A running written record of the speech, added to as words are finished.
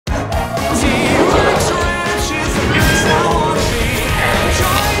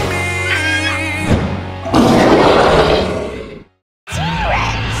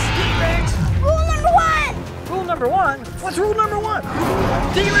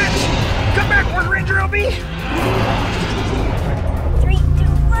Ranger LB. 3, 2,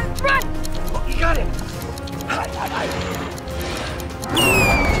 1, run! Oh, you got him.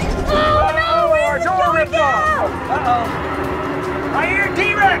 Oh no! Our door ripped off. Uh-oh. I hear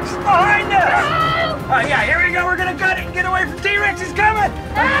T-Rex behind us. No! Yeah, here we go. We're gonna gut it and get away from T-Rex. He's coming.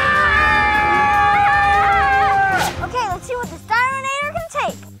 Okay, let's see what this Dinonator can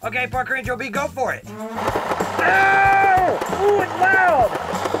take. Okay, Park Ranger LB, go for it. Ow! Ooh, it's loud.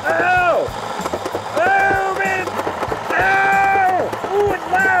 Ow! Oh, man! Ow! Ooh, it's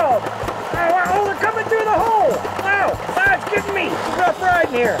loud. Oh, they're coming through the hole. Ow! Ah, it's getting me. It's a rough ride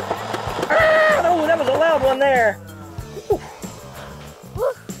in here. Ah, oh, that was a loud one there.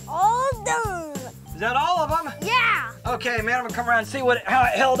 All done. Is that all of them? Yeah. Okay, man, I'm gonna come around and see how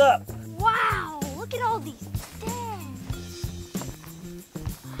it held up. Wow, look at all these dents.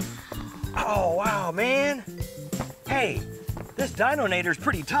 Oh, wow, man. Hey, this Dinonator's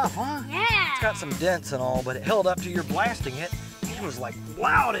pretty tough, huh? Yeah. It's got some dents and all, but it held up to your blasting it. It was like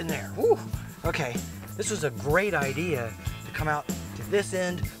loud in there. Woo. Okay, this was a great idea to come out to this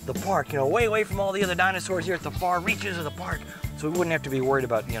end of the park, you know, way away from all the other dinosaurs here at the far reaches of the park, so we wouldn't have to be worried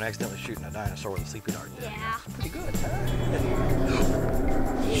about, you know, accidentally shooting a dinosaur with a sleepy dart. Yeah. Pretty good, huh?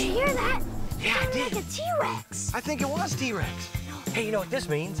 Did you hear that? Yeah, I did. Like a T-Rex. I think it was T-Rex. Hey, you know what this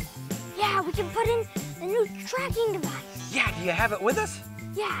means? Yeah, we can put in the new tracking device. Yeah, do you have it with us?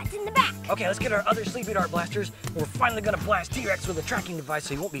 Yeah, it's in the back. Okay, let's get our other sleepy dart blasters. We're finally gonna blast T-Rex with a tracking device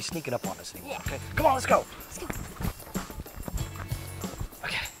so he won't be sneaking up on us anymore. Yeah. Okay, come on, let's go. Let's go.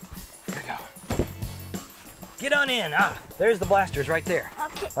 Okay, here we go. Get on in. Ah, there's the blasters right there.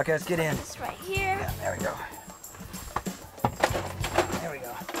 Okay. Okay, let's get in. This right here. Yeah, there we go. There we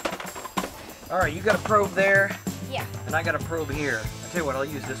go. All right, you got a probe there, Yeah. and I got a probe here. I'll tell you what, I'll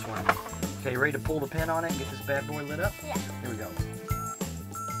use this one. Okay, you ready to pull the pin on it and get this bad boy lit up? Yeah. Here we go.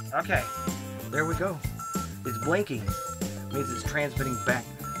 Okay, there we go. It's blinking. Means it's transmitting back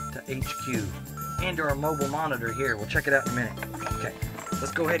to HQ and to our mobile monitor here. We'll check it out in a minute. Okay,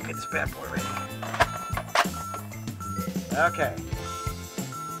 let's go ahead and get this bad boy ready. Okay.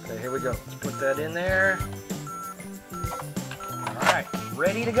 Okay, here we go. Let's put that in there. All right,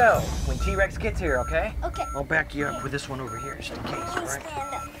 ready to go when T-Rex gets here, okay? Okay. I'll back you up with this one over here just in case, all I'll right?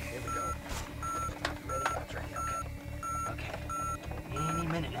 stand up. Here we go. Ready, go, it's ready, okay. Okay, any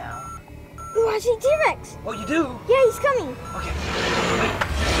minute now. Ooh, I see T-Rex. Oh, you do? Yeah, he's coming. Okay, wait,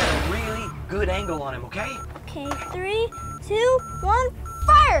 you got a really good angle on him, okay? Okay, 3, 2, 1,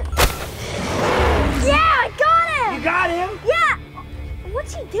 fire! Yeah, I got him! You got him? Yeah!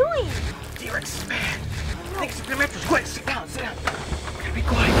 What's he doing? T-Rex is mad. I think it's gonna make us quick. Sit down, sit down. Gotta be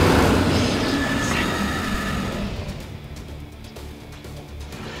quiet.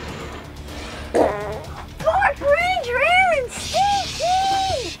 Park Ranger Aaron,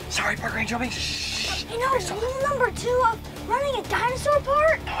 Steve! Sorry, Park Ranger LB. Shh. You know, rule number 2 of running a dinosaur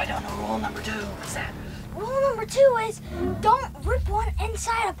park? No, I don't know rule number 2. What's that? Rule number 2 is don't rip one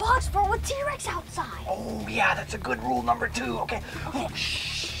inside a box for with T-Rex outside. Oh, yeah, that's a good rule number 2. Okay. Okay. Oh,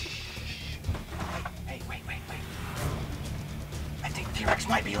 shh. Hey, wait. I think T-Rex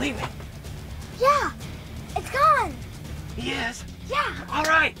might be leaving. Yeah, it's gone. He is? Yeah. All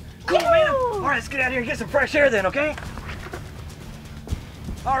right. Cool, man. Yoo-hoo. All right, let's get out here and get some fresh air then, okay?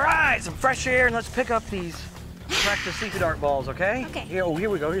 All right, some fresh air, and let's pick up these practice sleepy dart balls, okay? Okay. Here, oh, here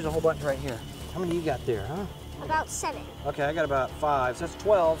we go. Here's a whole bunch right here. How many you got there, huh? About 7. Okay, I got about 5, so that's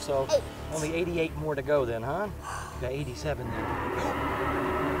 12, so 8. only 88 more to go then, huh? Got 87 then.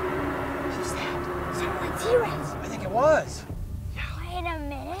 What's that? Sound like T-Rex. I think it was. Yeah, Wait a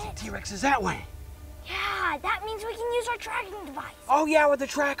minute. T-Rex is that way. Yeah, that means we can use our tracking device. Oh yeah, with the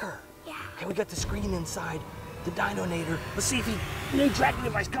tracker. Yeah. Okay, we got the screen inside the Dinonator. Let's see if the new tracking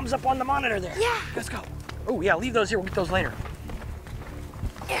device comes up on the monitor there. Yeah. Let's go. Oh yeah, leave those here, we'll get those later.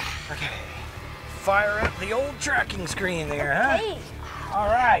 Yeah. Okay. Fire up the old tracking screen there, huh? Hey. All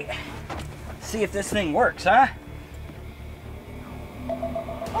right. See if this thing works, huh?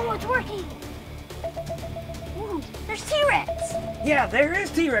 Oh, it's working. Ooh, there's T-Rex. Yeah, there is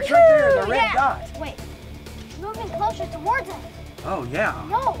T-Rex right there, the red Yeah. dot. Wait, it's moving closer towards us. Oh yeah.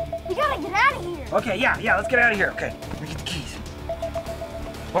 No, we gotta get out of here. Okay, yeah, let's get out of here. Okay, let me get the keys.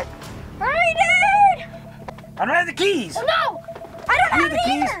 Oh, Hurry, dude! I don't have the keys. Oh, no, I don't You have the them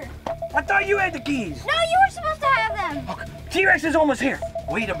keys? either. I thought you had the keys. No, you were supposed to have them. Okay, T-Rex is almost here.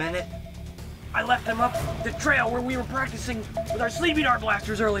 Wait a minute. I left him up the trail where we were practicing with our sleepy dart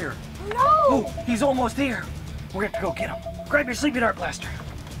blasters earlier. No. Oh, he's almost here. We're gonna have to go get him. Grab your sleepy dart blaster.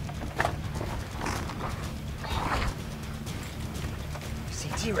 You see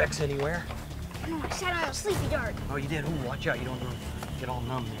T-Rex anywhere? No, I sat on a sleepy dart. Oh, you did? Ooh, watch out. You don't get all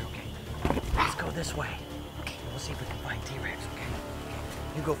numb there, okay? Let's go this way. Okay. We'll see if we can find T-Rex, okay?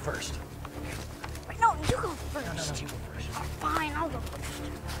 You go first. Wait, no, you go first. No, you go first. Oh, fine, I'll go first.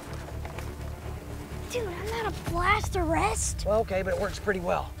 Dude, I'm not a blast arrest. Well, okay, but it works pretty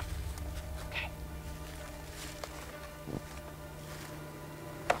well. Okay.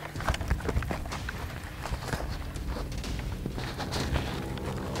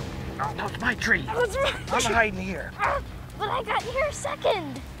 Oh, no, it's my tree. That was my I'm hiding here. But I got here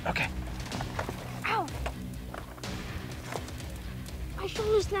second. Okay. Ow. My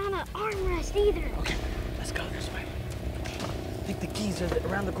shoulder's not an armrest either. Okay, let's go this way. I think the keys are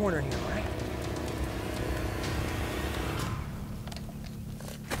around the corner here, all right?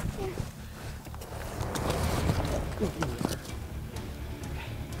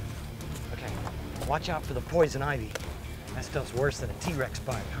 Okay, watch out for the poison ivy. That stuff's worse than a T-Rex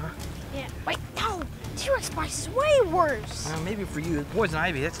bite, huh? Yeah. Wait, no. T-Rex bite is way worse. Maybe for you, poison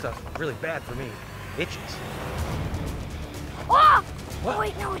ivy, that stuff's really bad for me. Itches. Ah! What? Oh,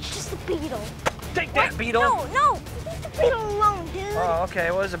 wait, no, it's just a beetle. Take that, beetle! No, leave the beetle alone, dude. Oh, okay,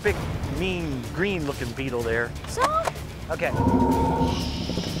 well, there's a big, mean, green-looking beetle there. So? Okay.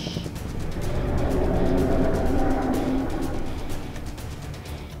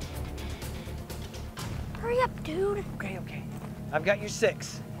 Hurry up, dude. Okay. I've got your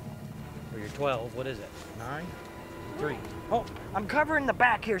 6. Or your 12, what is it? 9? 3. Oh, I'm covering the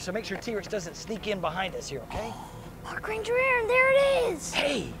back here, so make sure T-Rex doesn't sneak in behind us here, okay? Park Ranger Aaron, there it is.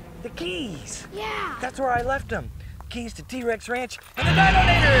 Hey, the keys. Yeah. That's where I left them. Keys to T-Rex Ranch and the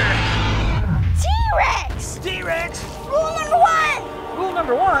Dinonator. T-Rex. T-Rex. Rule number 1. Rule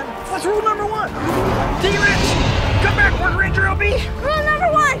number 1? What's rule number 1? T-Rex, come back, Park Ranger OB. Rule number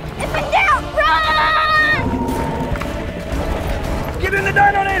 1, if in doubt, run! Get in the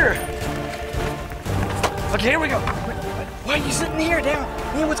Dinonator. Okay, here we go. Why are you sitting here down?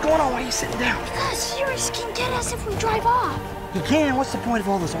 Hey, what's going on? Why are you sitting down? Because T-Rex can get us if we drive off. He can? What's the point of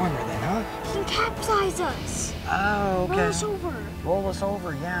all this armor then, huh? He can capsize us. Oh, okay. Roll us over. Roll us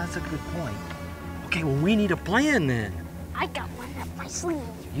over. Yeah, that's a good point. Okay, well, we need a plan then. I got one up my sleeve.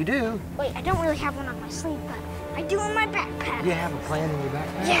 You do? Wait, I don't really have one on my sleeve, but I do in my backpack. You have a plan in your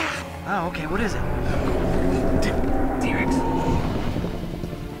backpack? Yeah. Oh, okay. What is it? T-Rex.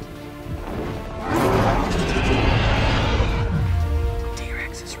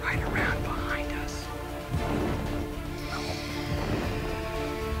 T-Rex is right around behind us.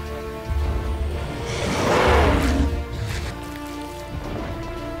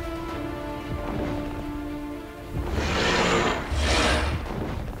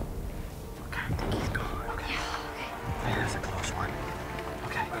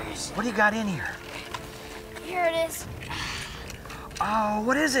 What do you got in here? Here it is. Oh,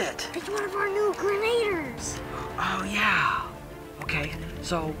 what is it? It's one of our new grenaders. Oh, yeah. Okay,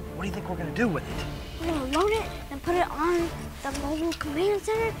 so what do you think we're gonna do with it? We're gonna load it and put it on the mobile command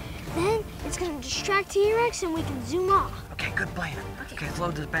center. Then it's gonna distract T-Rex and we can zoom off. Okay, good plan. Okay, let's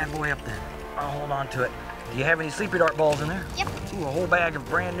load this bad boy up then. I'll hold on to it. Do you have any sleepy dart balls in there? Yep. Ooh, a whole bag of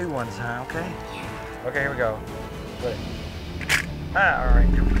brand new ones, huh? Okay. Yeah. Okay, here we go. Put it. Ah, all right.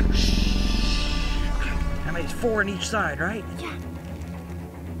 That makes 4 on each side, right? Yeah.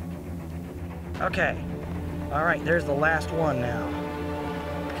 Okay. All right, there's the last one now.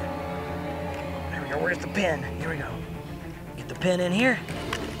 Okay. There we go. Where's the pin? Here we go. Get the pin in here.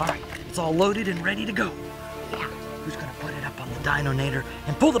 All right, it's all loaded and ready to go. Yeah. Who's gonna put it up on the Dinonator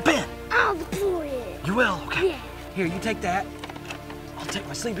and pull the pin? I'll deploy it. You will? Okay. Yeah. Here, you take that. I'll take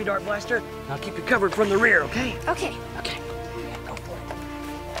my sleepy dart blaster and I'll keep you covered from the rear, okay? Okay. Okay. Go for it.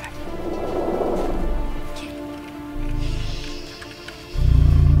 Okay.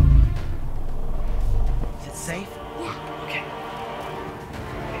 Is it safe? Yeah. Okay.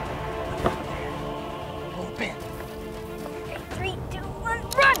 Pull the pin. Okay, 3, 2, 1,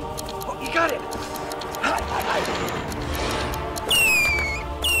 run! Oh, you got it.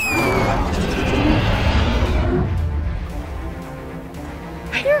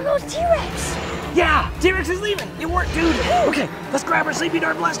 Here goes T-Rex! Yeah, T-Rex is leaving. It worked, dude. Okay, let's grab our sleepy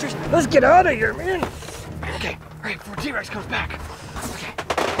dart blasters. Let's get out of here, man. Okay, all right, before T-Rex comes back. Okay.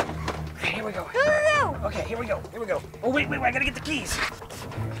 Okay, here we go. No! Okay, here we go. Here we go. Oh, wait, I gotta get the keys.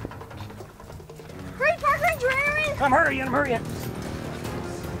 Hurry, Park Ranger Aaron! I'm hurrying.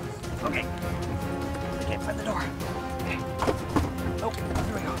 Okay. I can't find the door. Okay. Oh,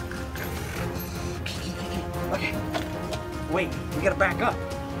 here we go. Okay. Wait, we gotta back up.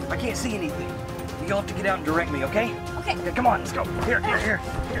 I can't see anything. You'll have to get out and direct me, okay? Okay. Come on, let's go. Here. Here.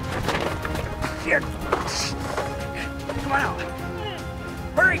 Come on out.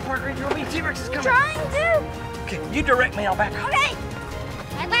 Hurry, Park Ranger. T-Rex is coming. Trying to. Okay, you direct me. I'll back up. Okay.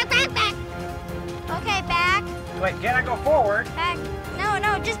 Back. Wait, can I go forward? Back. No,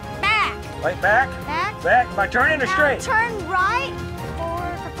 just back. Wait, back? Back. Back. Am I turning or Now straight? turn right.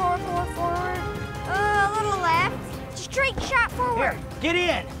 Forward. A little left. Straight shot forward. Here, get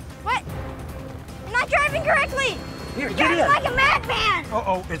in. What? I'm not driving correctly. Here, You're get driving in. like a madman.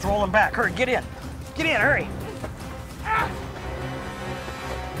 Uh-oh, it's rolling back. Hurry, get in. Get in, hurry.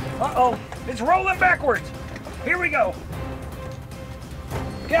 Uh-oh, it's rolling backwards. Here we go.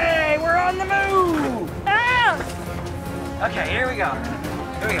 Okay, we're on the move. Oh! Okay, here we go.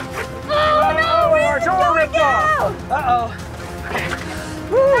 Here we go. Oh, no! Where our did door it ripped go? off. Uh-oh.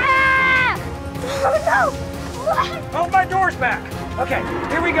 Ah! Oh, no! What? Oh, my door's back. Okay,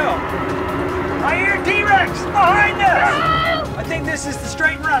 here we go. I hear T-Rex behind us. No! I think this is the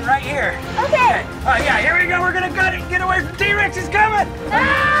straight run right here. Okay. Yeah, here we go. We're gonna gut it. Get away from T-Rex. It's coming.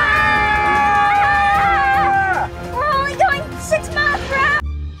 Ah! We're only going 6 miles per hour.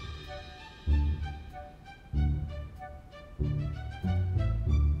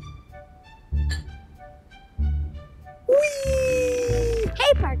 Whee!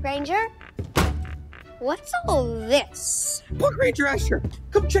 Hey, Park Ranger. What's all this? Park Ranger Asher,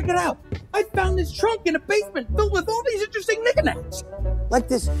 come check it out. I found this trunk in a basement filled with all these interesting knickknacks. Like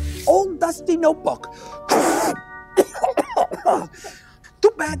this old dusty notebook.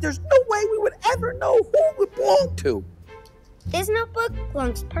 Too bad there's no way we would ever know who it would belong to. This notebook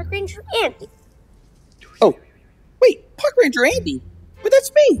belongs to Park Ranger Andy. Oh, wait, Park Ranger Andy? But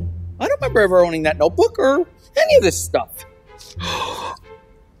that's me. I don't remember ever owning that notebook or any of this stuff.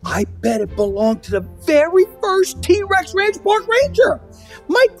 I bet it belonged to the very first T-Rex Ranch Park Ranger.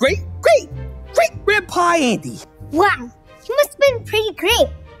 My great-great-great-grandpa Andy. Wow, he must have been pretty great.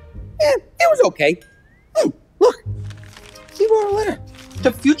 Yeah, it was okay. Look, he wrote a letter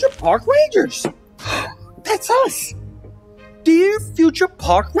to future park rangers. That's us. Dear future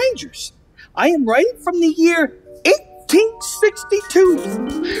park rangers, I am writing from the year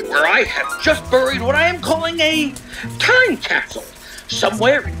 1862, where I have just buried what I am calling a time capsule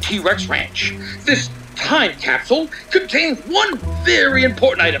somewhere in T-Rex Ranch. This time capsule contains one very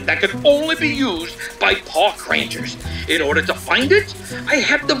important item that can only be used by park rangers. In order to find it, I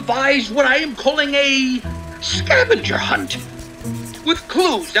have devised what I am calling a scavenger hunt, with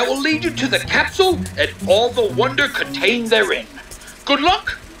clues that will lead you to the capsule and all the wonder contained therein. Good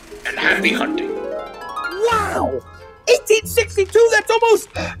luck and happy hunting. Wow! 1862, that's almost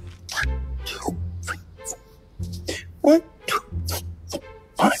 1, 2, 3, 4,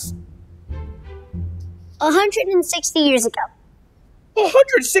 5. 160 years ago.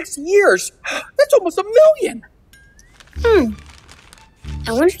 160 years? That's almost a million.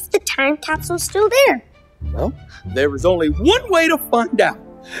 I wonder if the time capsule's still there. Well, there is only one way to find out.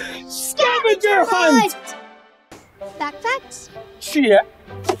 Scavenger hunt! Backpacks? Shit.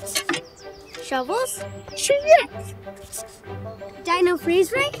 Shovels? Shit. Dino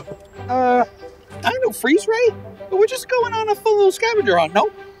freeze ray? I don't know, freeze ray? But we're just going on a full little scavenger hunt, no?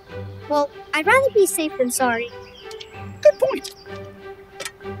 Well, I'd rather be safe than sorry. Good point.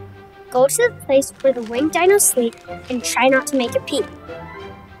 Go to the place where the winged dinos sleep and try not to make a peep.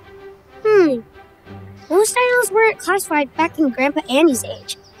 Most dinos weren't classified back in Grandpa Andy's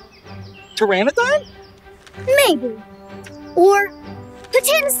age. Pteranodon? Maybe. Or the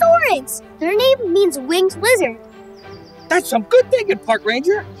Dinosaurs! Their name means winged lizard. That's some good thinking, Park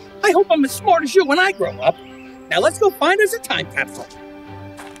Ranger. I hope I'm as smart as you when I grow up. Now let's go find us a time capsule.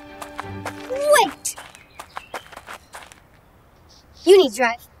 Wait! You need to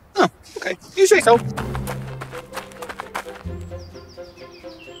drive. Oh, okay. You say so.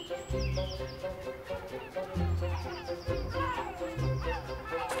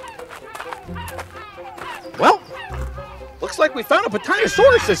 Well, looks like we found a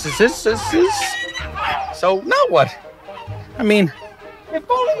Dinosaurus. So now what? I mean, if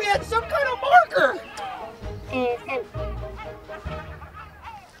only we had some kind of marker.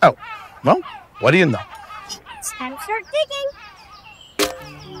 Oh, well, what do you know? It's time to start digging.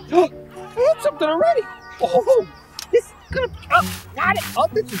 I had something already. Oh, this is good. Got it. Oh,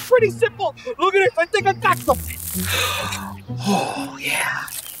 this is pretty simple. Look at it. I think I got something. Oh, yeah.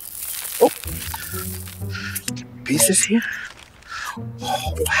 Oh, pieces here.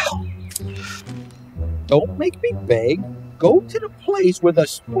 Oh, wow. Don't make me beg. Go to the place where the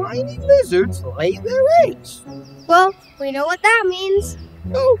spiny lizards lay their eggs. Well, we know what that means.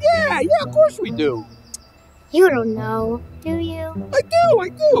 Oh, yeah, of course we do. You don't know, do you? I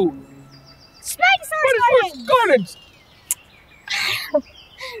do. Spinosaurus Gardens.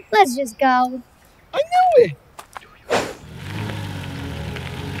 Let's just go. I knew it.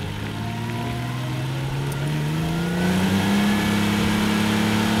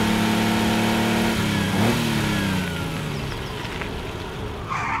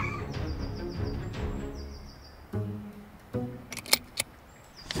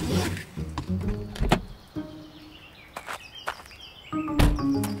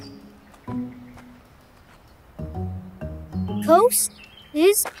 Coast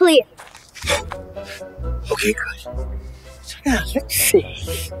is clear. Okay, good. So now, let's see.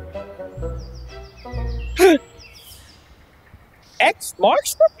 X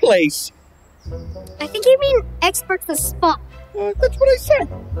marks the place. I think you mean X marks the spot. That's what I said.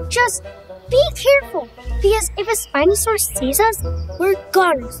 Just be careful, because if a Spinosaur sees us, we're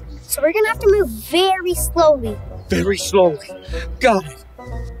goners. So we're gonna have to move very slowly. Very slowly. Got it.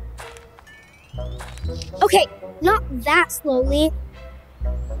 Okay, not that slowly.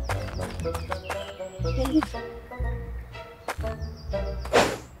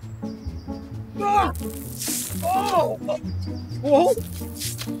 Ah! Oh! Oh! Oh!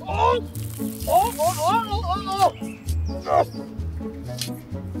 Oh! Oh! Oh!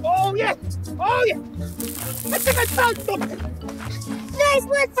 Oh yeah! Oh yeah! I think I found something. Nice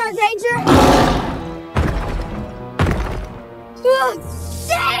work, Park Ranger!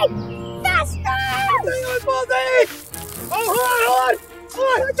 Dang! Faster! Hang on, Baldy! Oh, hold on!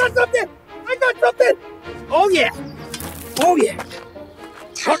 Hold on! I got something! I got something! Oh yeah! Oh yeah!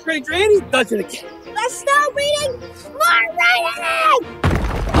 Park Ranger Andy does it again. Let's stop reading! More writing!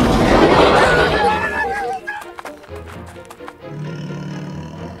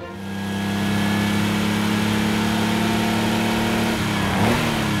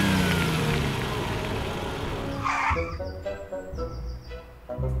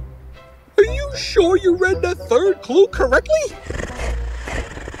 Are you sure you read the third clue correctly?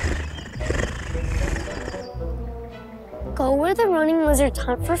 Go where the running lizards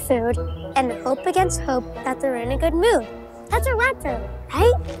hunt for food and hope against hope that they're in a good mood. That's a raptor,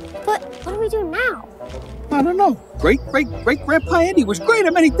 right? But what do we do now? I don't know. Great-great-great-grandpa Andy was great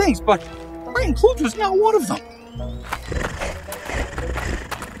at many things, but writing clues was not one of them.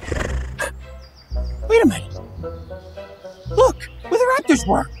 Wait a minute. Look, where the raptors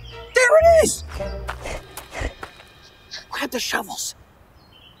were. There it is. Grab the shovels.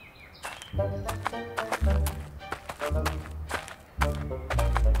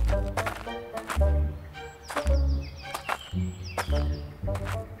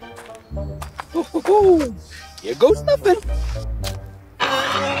 Oh, here goes nothing.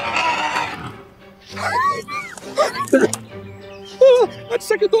 On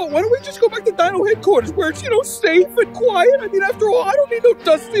second thought, why don't we just go back to Dino headquarters where it's, safe and quiet? I mean, after all, I don't need no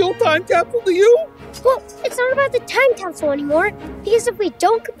dusty old time capsule, do you? Well, it's not about the time capsule anymore, because if we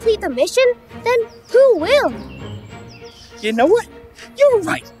don't complete the mission, then who will? You know what? You're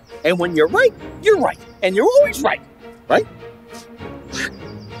right. And when you're right, you're right. And you're always right. Right?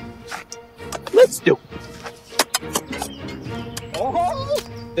 Let's do it. Oh,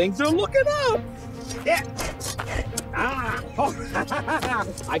 things are looking up. Yeah. I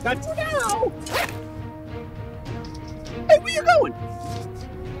got you now. Hey, where you going?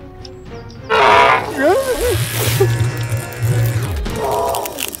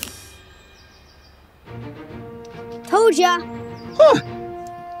 Told ya. Huh.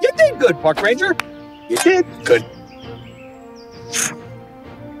 You did good, Park Ranger. You did good.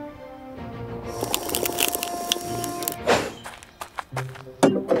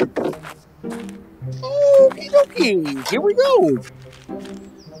 Okie dokie, here we go.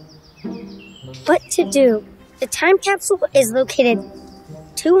 What to do? The time capsule is located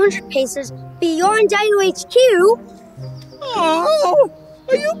 200 paces beyond Dino HQ. Oh,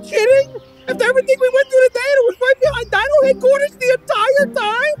 are you kidding? After everything we went through today, it was right behind Dino headquarters the entire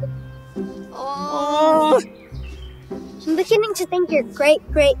time? Oh. I'm beginning to think your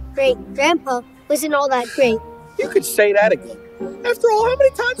great-great-great-grandpa wasn't all that great. You could say that again. After all, how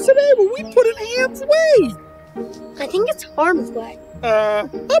many times today were we put in Ham's way? I think it's harm's way.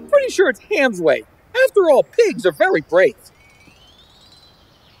 I'm pretty sure it's Ham's way. After all, pigs are very brave.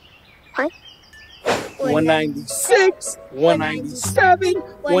 What? 196, 197,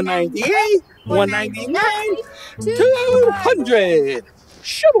 198, 199, 200.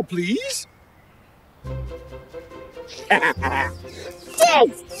 Shovel, please.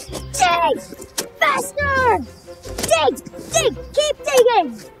 Dig! Dig! Faster! Dig! Dig! Keep digging!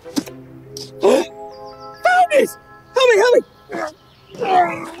 Found it! Help me!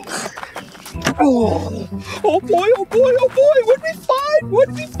 Oh boy, oh boy, oh boy! What did we find? What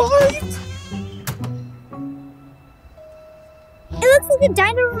did we find? It looks like a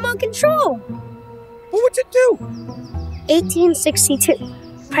dino remote control. Well, what's it do? 1862.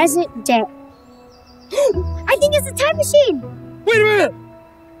 Present day. I think it's a time machine. Wait a minute!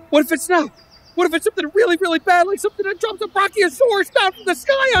 What if it's not? What if it's something really, really bad, like something that drops a brachiosaurus down from the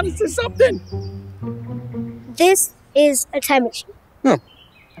sky on us or something? This is a time machine. Huh.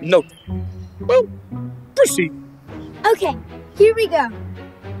 No. Well, proceed. Okay, Here we go.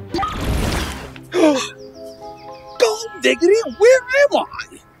 Gold diggity, where am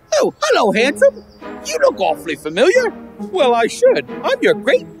I? Oh, hello, handsome. You look awfully familiar. Well, I should. I'm your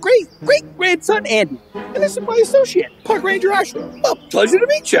great-great-great-grandson, Andy. And this is my associate, Park Ranger Asher. Well, pleasure to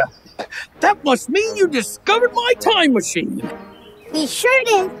meet you. That must mean you discovered my time machine. We sure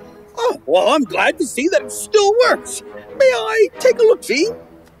did. Oh, well, I'm glad to see that it still works. May I take a look-see?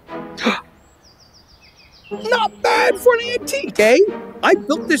 Not bad for an antique, eh? I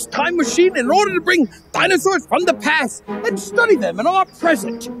built this time machine in order to bring dinosaurs from the past and study them in our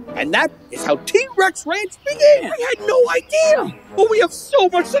present. And that is how T-Rex Ranch began. I had no idea. Well, we have so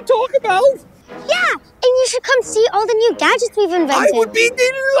much to talk about. Yeah, and you should come see all the new gadgets we've invented. I would be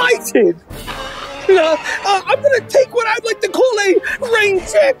delighted. I'm going to take what I'd like to call a rain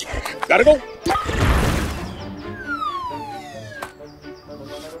check. Gotta go.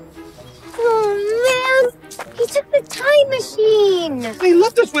 Oh, man. He took the time machine. He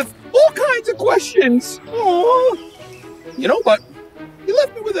left us with all kinds of questions. Aww. You know what? He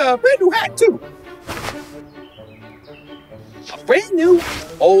left me with a brand new hat, too. A brand new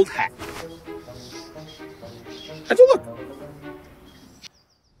old hat. How'd you look?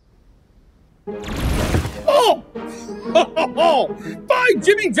 Oh! Oh! By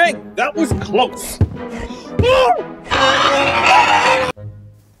Jimmy Jake, that was close.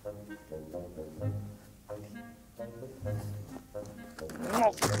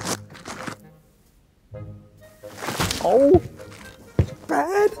 Oh,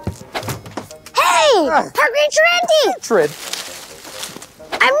 bad. Hey, Park Ranger Andy! Tread.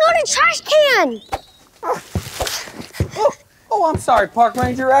 I'm not a trash can. Oh, I'm sorry, Park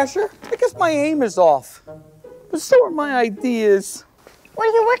Ranger Asher. I guess my aim is off. But so are my ideas. What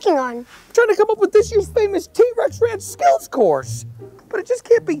are you working on? I'm trying to come up with this year's famous T-Rex Ranch skills course. But it just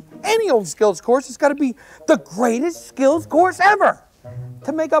can't be any old skills course. It's got to be the greatest skills course ever.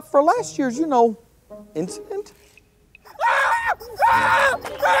 To make up for last year's, you know, incident.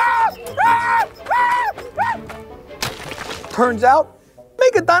 Turns out,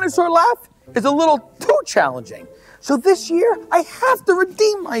 make a dinosaur laugh is a little too challenging. So this year, I have to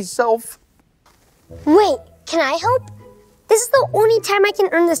redeem myself. Wait, can I help? This is the only time I can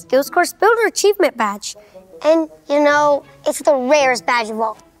earn the Skills Course Builder Achievement Badge. And, you know, it's the rarest badge of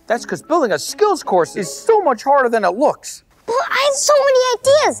all. That's because building a skills course is so much harder than it looks. But I have so many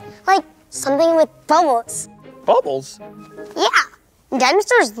ideas, like something with bubbles. Bubbles? Yeah,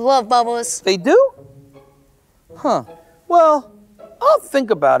 dinosaurs love bubbles. They do? Huh. Well, I'll think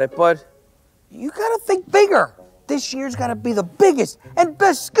about it, but you gotta think bigger. This year's gotta be the biggest and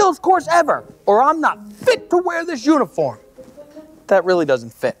best skills course ever, or I'm not fit to wear this uniform. That really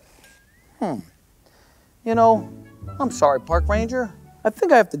doesn't fit. You know, I'm sorry, Park Ranger. I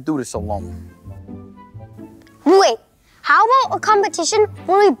think I have to do this alone. Wait, how about a competition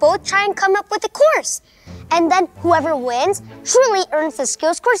where we both try and come up with a course? And then whoever wins truly earns the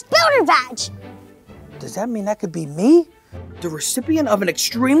Skills Course Builder Badge. Does that mean that could be me? The recipient of an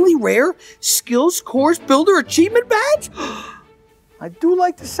extremely rare Skills Course Builder Achievement Badge? I do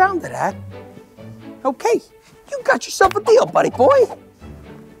like the sound of that. Okay, you got yourself a deal, buddy boy.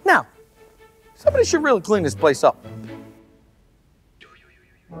 Now, somebody should really clean this place up.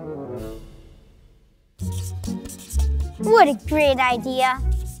 What a great idea.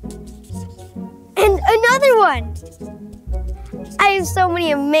 And another one. I have so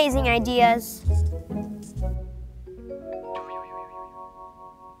many amazing ideas.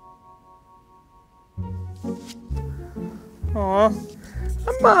 I'm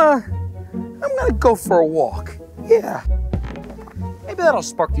gonna go for a walk. Yeah. Maybe that'll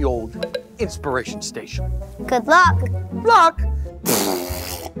spark the old inspiration station. Good luck. Luck?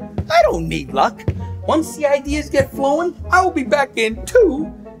 I don't need luck. Once the ideas get flowing, I will be back in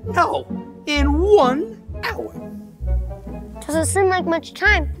in 1 hour. Doesn't seem like much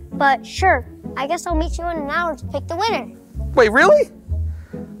time, but sure. I guess I'll meet you in an hour to pick the winner. Wait, really?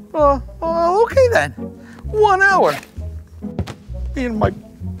 Okay then. 1 hour. In my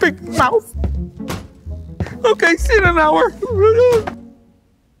big mouth. Okay, see you in an hour.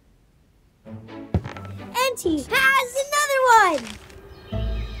 And he has another one.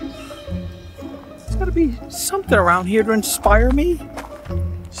 There's gotta be something around here to inspire me.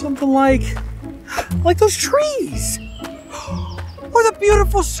 Something like those trees. Or the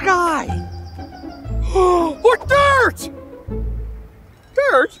beautiful sky. Or dirt.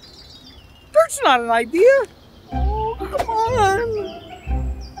 Dirt? Dirt's not an idea. Oh, come on.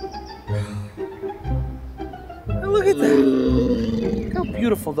 Look at that. Look how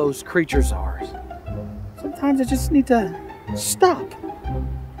beautiful those creatures are. Sometimes I just need to stop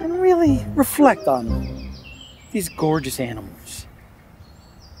and really reflect on these gorgeous animals.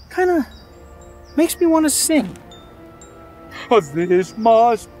 kind of makes me want to sing. This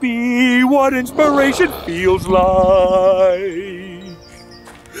must be what inspiration feels like.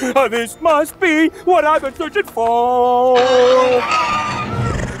 This must be what I've been searching for.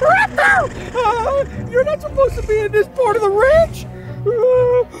 Raptor! You're not supposed to be in this part of the ranch.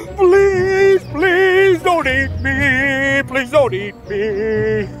 Please, please don't eat me. Please don't eat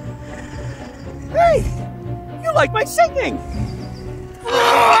me. Hey, you like my singing.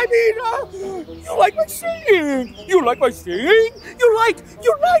 You like my singing. You like my singing.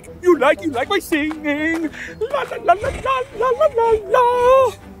 You like my singing. La la la la la la la la.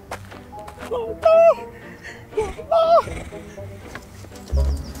 La la la.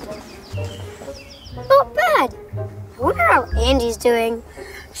 Not bad. I wonder how Andy's doing.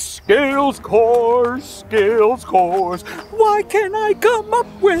 Skills course. Why can't I come up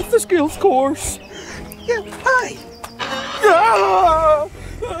with a skills course? Yeah, hi.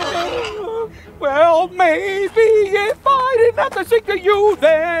 Well, maybe if I didn't have to sing to you,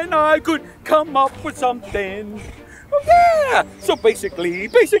 then I could come up with something. Oh, yeah. So basically,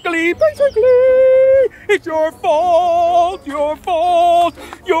 it's your fault. La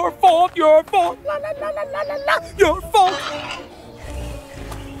la la la la la la. Your fault.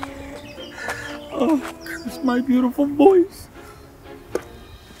 Oh, curse my beautiful voice.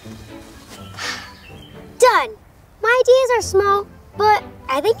 Done. My ideas are small, but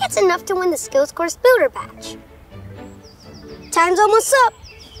I think it's enough to win the Skills Course Builder Badge. Time's almost up.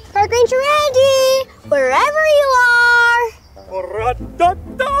 Park Ranger Andy, wherever you are.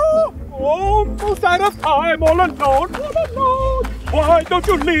 Almost out of time, all alone. Why don't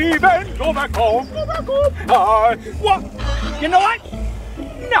you leave and go back home? You know what?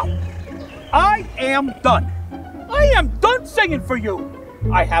 No. I am done. I am done singing for you.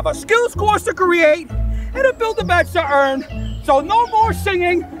 I have a skills course to create and a Builder Badge to earn, so no more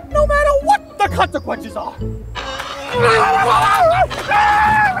singing, no matter what the consequences are.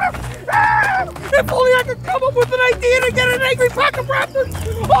 If only I could come up with an idea to get an angry pack of raptors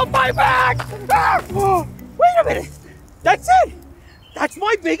off my back! Wait a minute! That's it! That's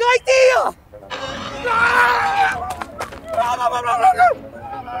my big idea!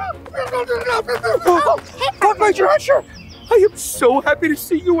 Park Ranger Usher! I am so happy to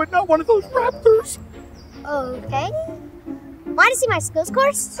see you and not one of those raptors! Okay. Want to see my skills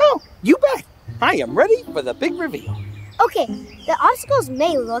course? Oh, you bet! I am ready for the big reveal. Okay, the obstacles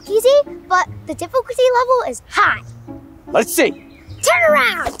may look easy, but the difficulty level is high. Let's see. Turn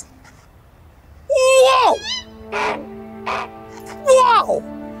around! Whoa! Wow!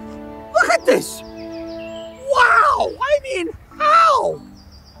 Look at this! Wow! I mean, how?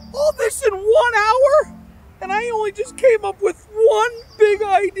 All this in 1 hour? And I only just came up with one big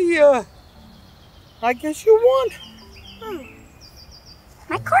idea. I guess you won.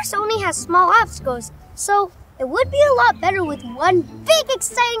 My course only has small obstacles, so it would be a lot better with one big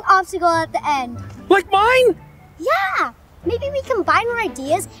exciting obstacle at the end. Like mine? Yeah! Maybe we combine our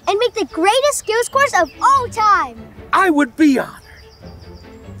ideas and make the greatest skills course of all time. I would be honored.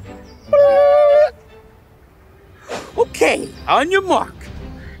 Okay, on your mark.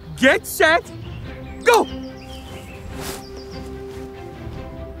 Get set, go!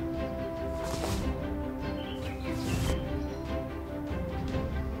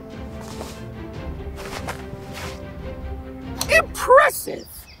 Impressive!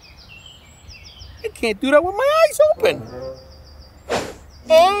 I can't do that with my eyes open.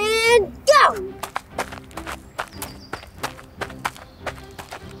 And go!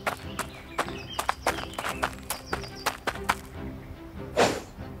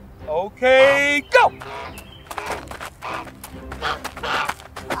 Okay, go!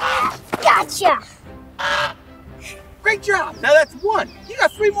 Gotcha! Great job! Now that's one. You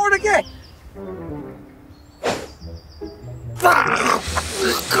got 3 more to get. That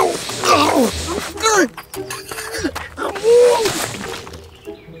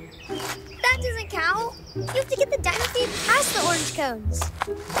doesn't count. You have to get the dino feed past the orange cones.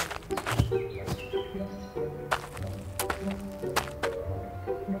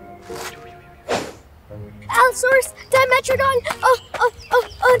 Allosaurus, Dimetrodon,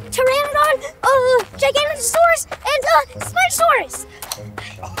 Pteranodon, Giganotosaurus, and Spinosaurus.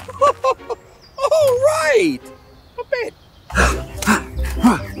 All right. A bit.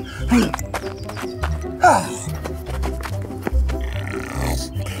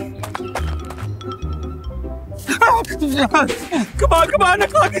 Come on, the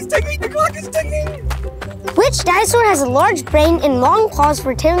clock is ticking, Which dinosaur has a large brain and long claws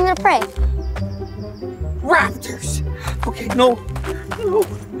for tailing their prey? Raptors. Okay, no.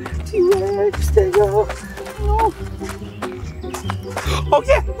 T-Rex, STEGO, no. Oh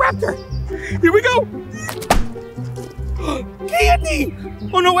yeah, Raptor! Here we go! Candy!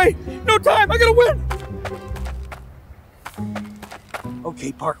 Oh no, wait! No time! I gotta win!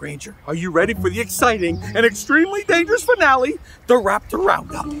 Okay, Park Ranger, are you ready for the exciting and extremely dangerous finale, the Raptor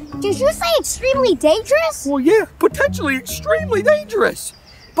Roundup? Did you say extremely dangerous? Well, yeah, potentially extremely dangerous.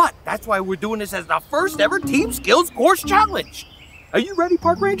 But that's why we're doing this as the first ever Team Skills Course Challenge. Are you ready,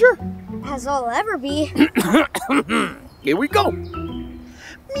 Park Ranger? As I'll ever be. Here we go.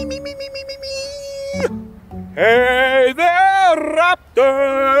 Me, me, me, me, me, me, me. Hey there,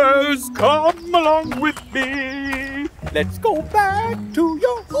 Raptors, come along with me. Let's go back to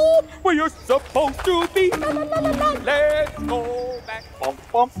your home where you're supposed to be. La, la, la, la, la. Let's go back. Bum,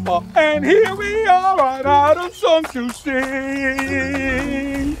 bum, bum. And here we are, right out of songs to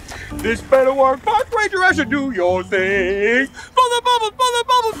sing. This better work, Park Ranger, I should do your thing. Blow the bubbles, blow the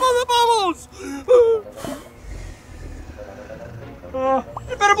bubbles, blow the bubbles.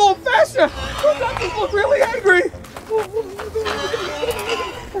 You better blow faster. Those Raptors look really angry.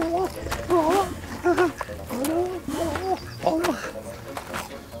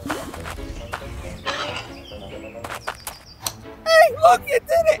 Hey, look, you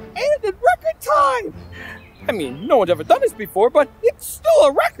did it! And in record time! I mean, no one's ever done this before, but it's still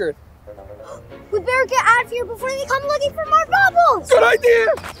a record. We better get out of here before they come looking for more bubbles. Good idea!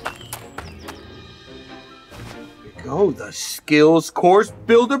 Here we go, the Skills Course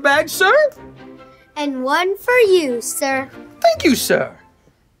Builder Bag, sir. And one for you, sir. Thank you, sir.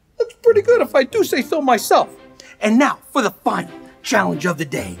 That's pretty good if I do say so myself. And now for the final challenge of the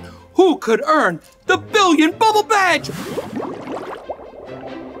day. Who could earn the Billion Bubble Badge?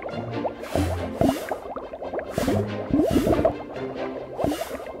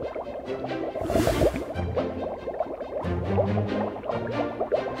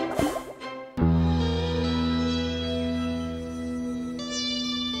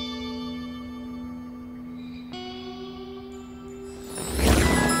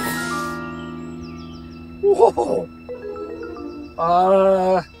 Whoa.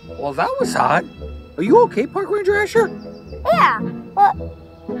 Well, that was odd. Are you okay, Park Ranger Asher? Yeah, but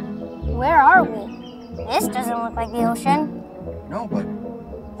where are we? This doesn't look like the ocean. No, but...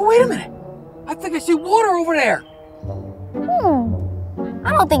 Oh, wait a minute. I think I see water over there.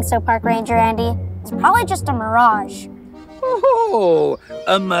 I don't think so, Park Ranger Andy. It's probably just a mirage. Oh,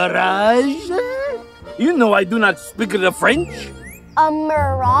 a mirage? You know I do not speak the French. A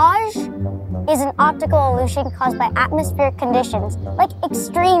mirage is an optical illusion caused by atmospheric conditions, like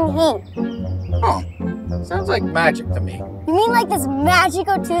extreme heat. Oh, sounds like magic to me. You mean like this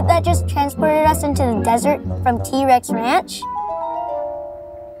magical tooth that just transported us into the desert from T-Rex Ranch?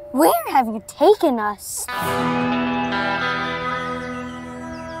 Where have you taken us?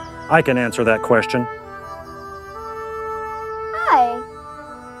 I can answer that question. Hi.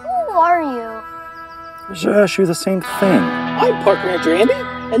 Who are you? I should ask you the same thing. I'm Park Ranger Andy,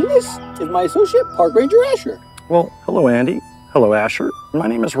 and this is my associate, Park Ranger Asher. Well, hello, Andy. Hello, Asher. My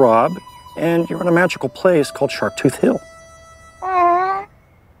name is Rob, and you're in a magical place called Sharktooth Hill.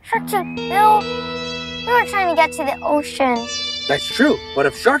 Sharktooth Hill? We were trying to get to the ocean. That's true, but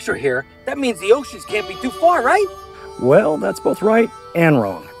if sharks are here, that means the oceans can't be too far, right? Well, that's both right and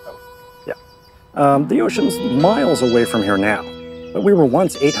wrong. Yeah. The ocean's miles away from here now, but we were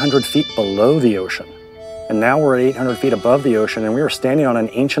once 800 feet below the ocean. And now we're at 800 feet above the ocean, and we are standing on an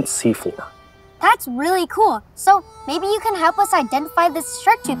ancient seafloor. That's really cool. So maybe you can help us identify this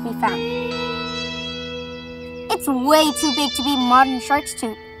shark tooth we found. It's way too big to be modern shark's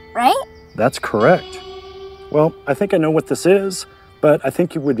tooth, right? That's correct. Well, I think I know what this is, but I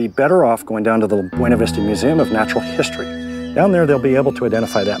think you would be better off going down to the Buena Vista Museum of Natural History. Down there, they'll be able to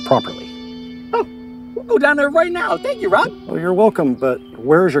identify that properly. Oh, we'll go down there right now. Thank you, Rob. Well, you're welcome, but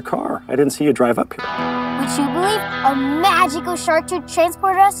where's your car? I didn't see you drive up here. Would you believe a magical shark tooth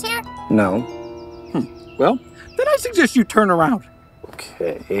transported us here? No. Well, then I suggest you turn around.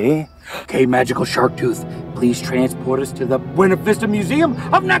 Okay. Okay, magical shark tooth, please transport us to the Buena Vista Museum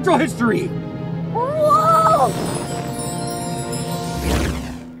of Natural History. Whoa!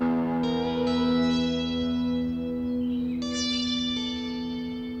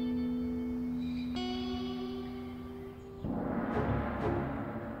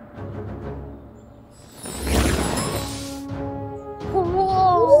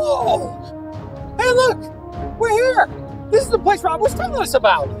 Whoa! Hey, look! We're here! This is the place Rob was telling us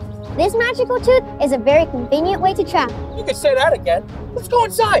about. This magical tooth is a very convenient way to travel. You can say that again. Let's go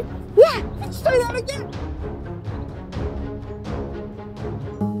inside. Yeah! Let's say that again.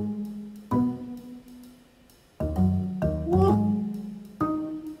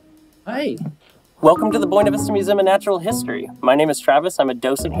 Hey, Welcome to the Buena Vista Museum of Natural History. My name is Travis. I'm a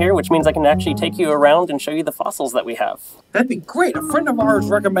docent here, which means I can actually take you around and show you the fossils that we have. That'd be great. A friend of ours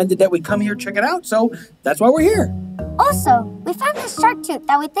recommended that we come here check it out, so that's why we're here. Also, we found this Sharktooth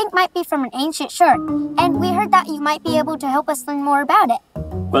that we think might be from an ancient shark, and we heard that you might be able to help us learn more about it.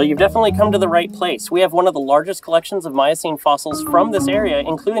 Well, you've definitely come to the right place. We have one of the largest collections of Miocene fossils from this area,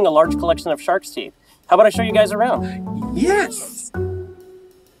 including a large collection of shark's teeth. How about I show you guys around? Yes.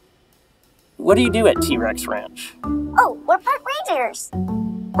 What do you do at T-Rex Ranch? Oh, we're park rangers.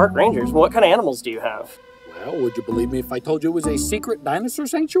 Park rangers? What kind of animals do you have? Well, would you believe me if I told you it was a secret dinosaur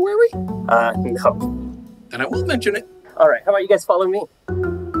sanctuary? No. Then I will mention it. All right, how about you guys follow me?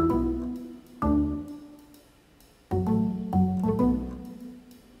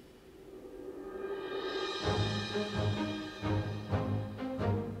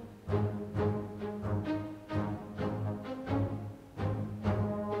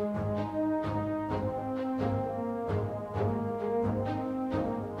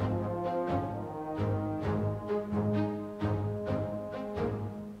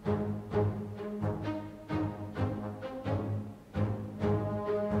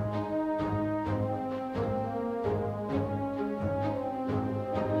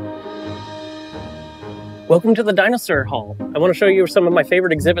 Welcome to the Dinosaur Hall. I want to show you some of my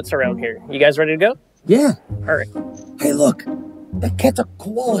favorite exhibits around here. You guys ready to go? Yeah. All right. Hey, look. That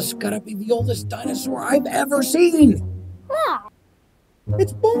Quetzalcoatlus gotta be the oldest dinosaur I've ever seen. Yeah.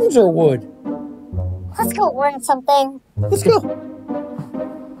 Its bones are wood. Let's go learn something. Let's go.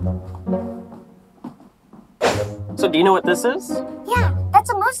 So do you know what this is? Yeah, that's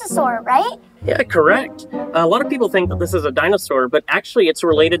a mosasaur, right? Yeah, correct. A lot of people think that this is a dinosaur, but actually it's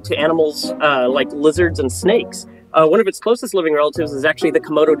related to animals like lizards and snakes. One of its closest living relatives is actually the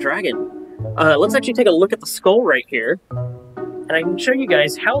Komodo dragon. Let's actually take a look at the skull right here, and I can show you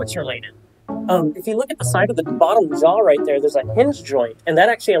guys how it's related. If you look at the side of the bottom jaw right there, there's a hinge joint, and that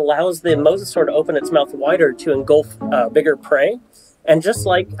actually allows the mosasaur to open its mouth wider to engulf bigger prey. And just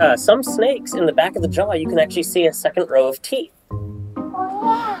like some snakes, in the back of the jaw, you can actually see a second row of teeth. Oh,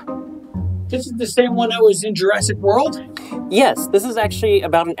 yeah. This is the same one that was in Jurassic World? Yes, this is actually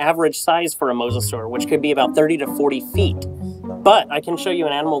about an average size for a mosasaur, which could be about 30 to 40 feet. But I can show you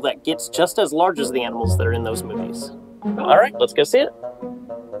an animal that gets just as large as the animals that are in those movies. All right, let's go see it.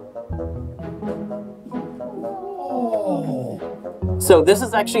 So this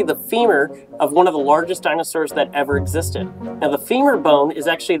is actually the femur of one of the largest dinosaurs that ever existed. Now the femur bone is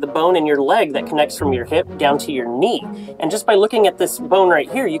actually the bone in your leg that connects from your hip down to your knee. And just by looking at this bone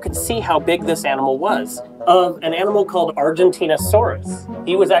right here, you can see how big this animal was. Of an animal called Argentinosaurus.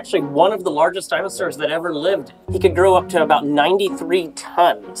 He was actually one of the largest dinosaurs that ever lived. He could grow up to about 93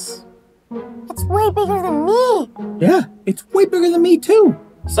 tons. It's way bigger than me. Yeah, it's way bigger than me too.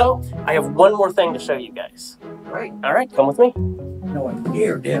 So I have one more thing to show you guys. All right, come with me. No, I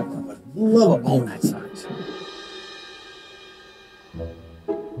dare them. I would love a bone that size.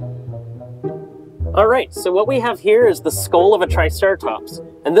 All right, so what we have here is the skull of a Triceratops,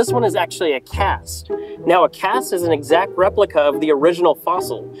 and this one is actually a cast. Now, a cast is an exact replica of the original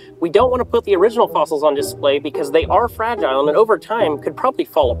fossil. We don't want to put the original fossils on display because they are fragile and over time could probably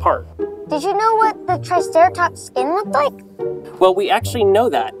fall apart. Did you know what the Triceratops skin looked like? Well, we actually know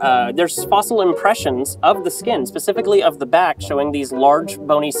that. There's fossil impressions of the skin, specifically of the back, showing these large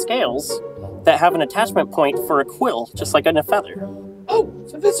bony scales that have an attachment point for a quill, just like in a feather. Oh,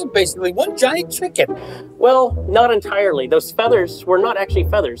 so this is basically one giant chicken. Well, not entirely. Those feathers were not actually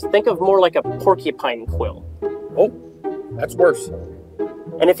feathers. Think of more like a porcupine quill. Oh, that's worse.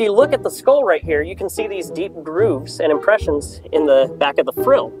 And if you look at the skull right here, you can see these deep grooves and impressions in the back of the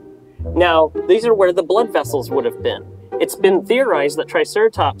frill. Now, these are where the blood vessels would have been. It's been theorized that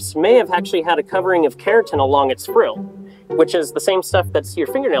Triceratops may have actually had a covering of keratin along its frill, which is the same stuff that your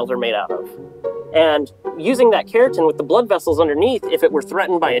fingernails are made out of. And using that keratin with the blood vessels underneath, if it were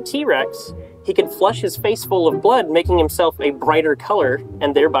threatened by a T-Rex, he could flush his face full of blood, making himself a brighter color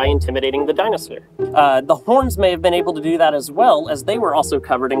and thereby intimidating the dinosaur. The horns may have been able to do that as well, as they were also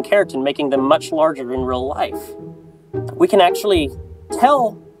covered in keratin, making them much larger in real life. We can actually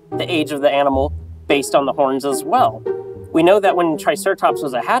tell the age of the animal based on the horns as well. We know that when Triceratops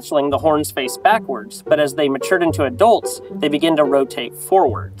was a hatchling, the horns faced backwards, but as they matured into adults, they begin to rotate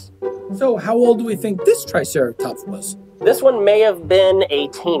forwards. So how old do we think this Triceratops was? This one may have been a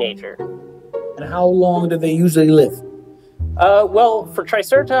teenager. And how long do they usually live? Well, for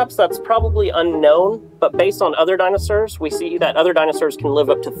Triceratops, that's probably unknown, but based on other dinosaurs, we see that other dinosaurs can live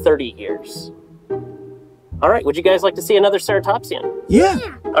up to 30 years. All right, would you guys like to see another ceratopsian? Yeah.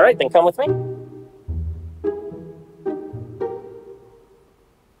 All right, then come with me.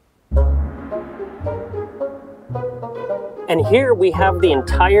 And here we have the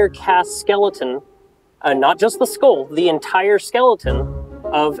entire cast skeleton, not just the skull, the entire skeleton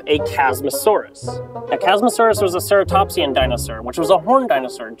of a Chasmosaurus. Now, Chasmosaurus was a ceratopsian dinosaur, which was a horned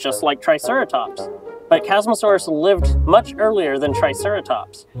dinosaur, just like Triceratops. But Chasmosaurus lived much earlier than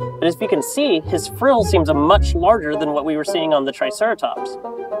Triceratops. But as you can see, his frill seems much larger than what we were seeing on the Triceratops.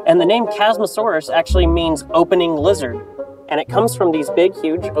 And the name Chasmosaurus actually means opening lizard. And it comes from these big,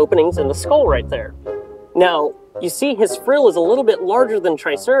 huge openings in the skull right there. Now, you see his frill is a little bit larger than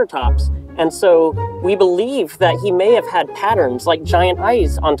Triceratops, and so we believe that he may have had patterns like giant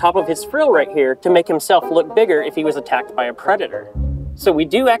eyes on top of his frill right here to make himself look bigger if he was attacked by a predator. So we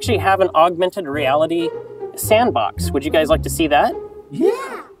do actually have an augmented reality sandbox. Would you guys like to see that?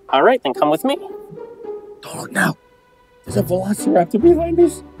 Yeah. All right, then come with me. Oh, no. There's a velociraptor behind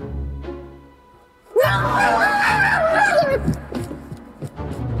us.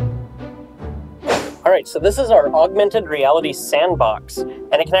 All right, so this is our augmented reality sandbox,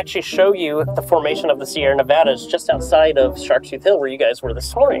 and it can actually show you the formation of the Sierra Nevadas just outside of Sharktooth Hill where you guys were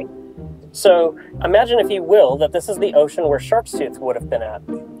this morning. So imagine, if you will, that this is the ocean where Sharktooth would have been at.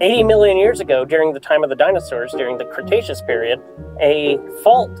 80 million years ago, during the time of the dinosaurs, during the Cretaceous period, a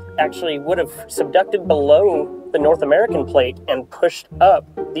fault actually would have subducted below the North American plate and pushed up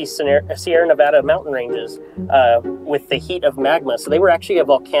the Sierra Nevada mountain ranges with the heat of magma. So they were actually a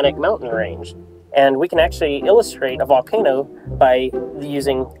volcanic mountain range. And we can actually illustrate a volcano by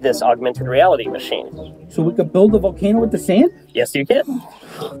using this augmented reality machine. So we could build a volcano with the sand? Yes, you can.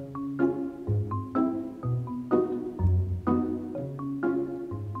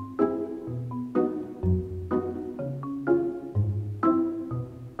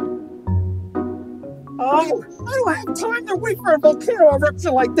 Oh, I don't have time to wait for a volcano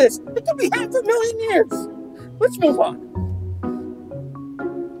eruption like this. It could be 500,000 years. Let's move on.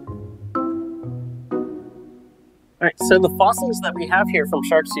 All right, so the fossils that we have here from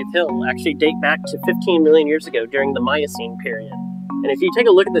Sharktooth Hill actually date back to 15 million years ago during the Miocene period. And if you take a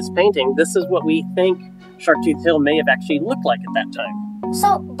look at this painting, this is what we think Sharktooth Hill may have actually looked like at that time.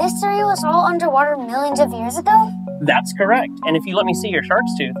 So this area was all underwater millions of years ago? That's correct. And if you let me see your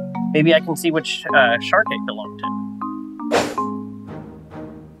shark's tooth, maybe I can see which shark it belonged to.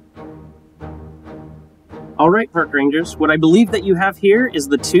 All right, park rangers, what I believe that you have here is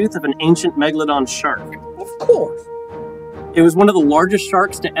the tooth of an ancient megalodon shark. Of course. It was one of the largest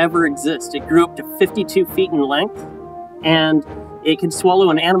sharks to ever exist. It grew up to 52 feet in length, and it could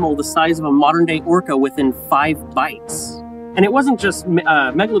swallow an animal the size of a modern-day orca within 5 bites. And it wasn't just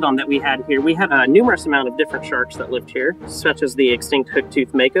megalodon that we had here. We had a numerous amount of different sharks that lived here, such as the extinct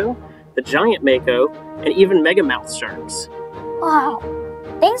hook-toothed mako, the giant mako, and even megamouth sharks. Wow.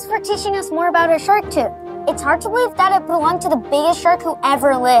 Thanks for teaching us more about our shark tooth. It's hard to believe that it belonged to the biggest shark who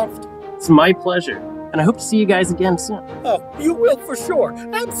ever lived. It's my pleasure, and I hope to see you guys again soon. Oh, you will for sure.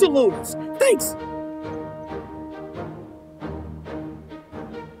 Absolutely. Thanks.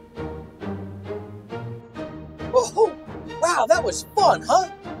 Oh, wow, that was fun, huh?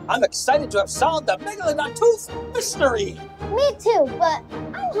 I'm excited to have solved the Megalodon Tooth mystery. Me too, but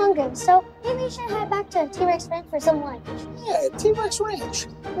I'm hungry, so maybe we should head back to T-Rex Ranch for some lunch. Yeah, T-Rex Ranch.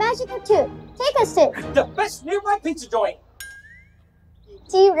 Magical Tooth, take us to The best nearby pizza joint.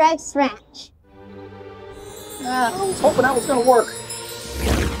 T-Rex Ranch. I was hoping that was going to work.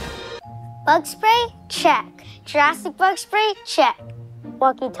 Bug spray? Check. Jurassic bug spray? Check.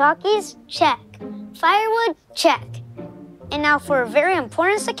 Walkie-talkies? Check. Firewood? Check. And now for a very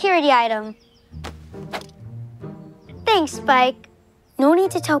important security item. Thanks, Spike. No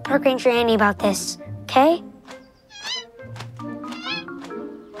need to tell Park Ranger Andy about this, okay?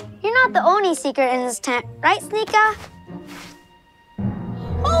 You're not the only secret in this tent, right, Sneaka?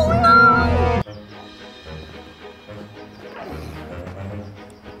 Oh, no!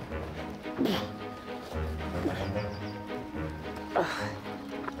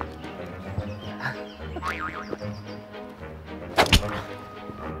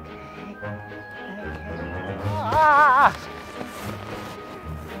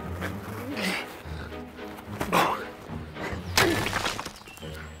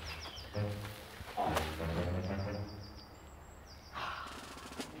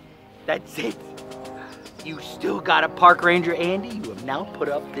 That's it. You still got a Park Ranger, Andy. You have now put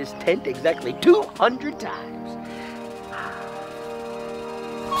up this tent exactly 200 times.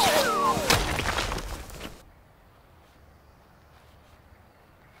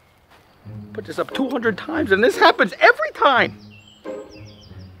 Put this up 200 times and this happens every time.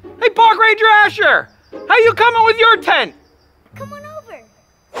 Hey, Park Ranger Asher! How you coming with your tent? Come on over.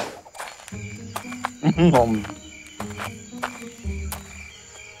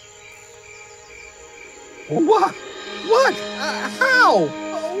 What? What? How?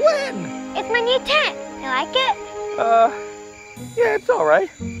 When? It's my new tent. You like it? Yeah, it's all right.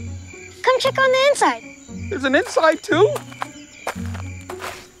 Come check on the inside. There's an inside too?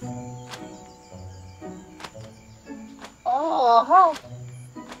 Oh.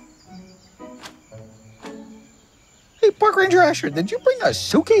 Hey, Park Ranger Asher, did you bring a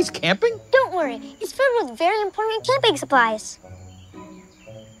suitcase camping? Don't worry. It's filled with very important camping supplies.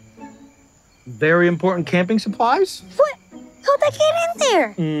 Very important camping supplies? What? How'd that get in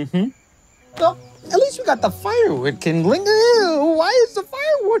there? Mm-hmm. Well, at least we got the firewood kindling. Ew, why is the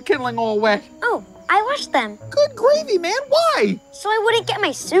firewood kindling all wet? Oh, I washed them. Good gravy, man. Why? So I wouldn't get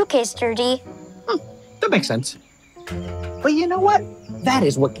my suitcase dirty. That makes sense. But you know what? That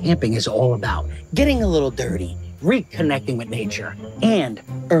is what camping is all about. Getting a little dirty, reconnecting with nature, and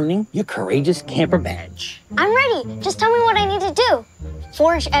earning your courageous camper badge. I'm ready. Just tell me what I need to do.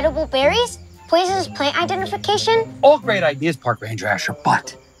 Forage edible berries, poisonous plant identification. All great ideas, Park Ranger Asher,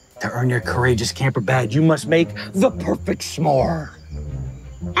 but to earn your courageous camper badge, you must make the perfect s'more.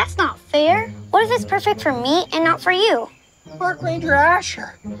 That's not fair. What if it's perfect for me and not for you? Park Ranger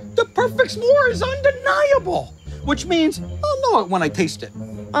Asher, the perfect s'more is undeniable, which means I'll know it when I taste it.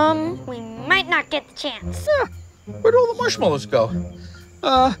 We might not get the chance. Where'd all the marshmallows go?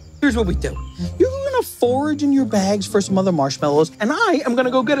 Here's what we do. You're gonna forage in your bags for some other marshmallows, and I am gonna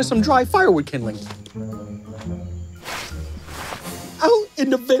go get us some dry firewood kindling. Out in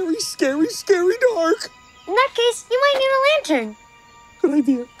the very scary, scary dark. In that case, you might need a lantern. Good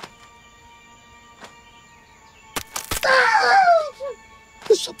idea.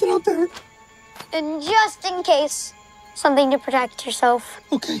 There's something out there. And just in case, something to protect yourself.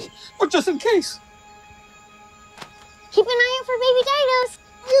 Okay, but just in case. Keep an eye out for baby dinos.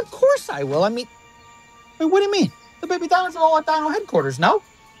 Yeah, of course I will. I mean, wait, what do you mean? The baby dinos are all at Dino headquarters, no?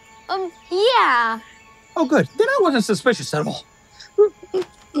 Yeah. Oh, good. Then I wasn't suspicious at all.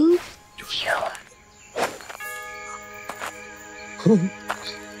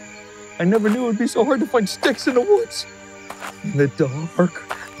 I never knew it would be so hard to find sticks in the woods. In the dark,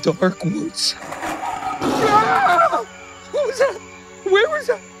 dark woods. Ah! What was that? Where was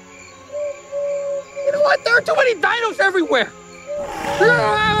that? You know what? There are too many dinos everywhere.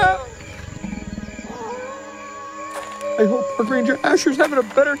 Ah! I hope Park Ranger Asher's having a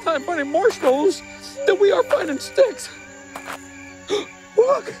better time finding marshmallows than we are finding sticks.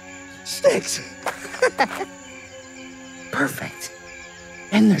 Look, sticks. Perfect.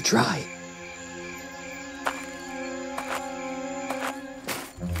 And they're dry.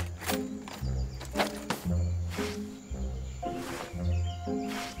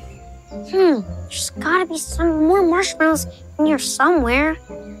 There's gotta be some more marshmallows in here somewhere.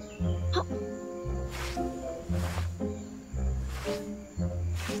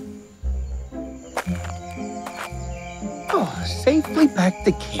 Safely back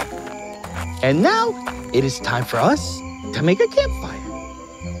to camp. And now it is time for us to make a campfire.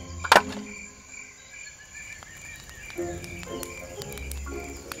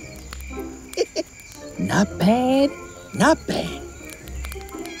 Not bad, not bad.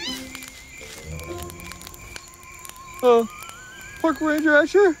 Park Ranger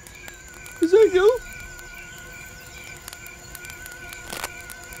Asher, is that you?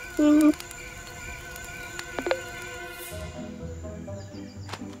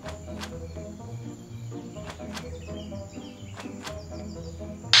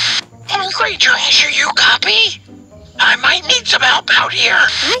 Park Ranger Asher, you copy? I might need some help out here. Am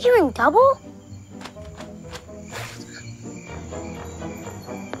I hearing double?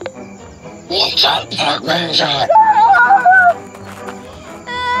 What's up, Park Ranger?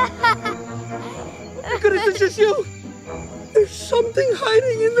 Goodness, it's just you. There's something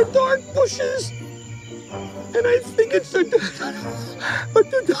hiding in the dark bushes. And I think it's the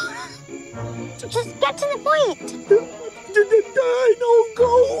Just get to the point. The Dino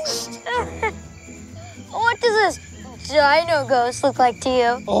Ghost. What does this Dino Ghost look like to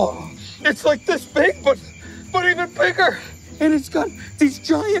you? Oh, it's like this big, but even bigger. And it's got these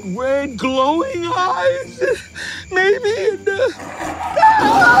giant red glowing eyes. Maybe, and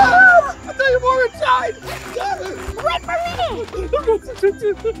I'll tell you more inside. Wait for me!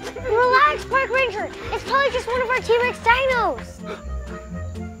 Relax, Park Ranger. It's probably just one of our T-Rex dinos.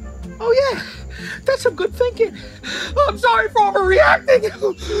 Oh yeah, that's some good thinking. I'm sorry for overreacting.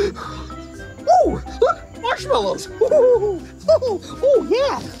 Ooh, look, marshmallows. Ooh,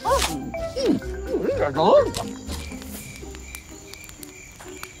 yeah. These are delicious.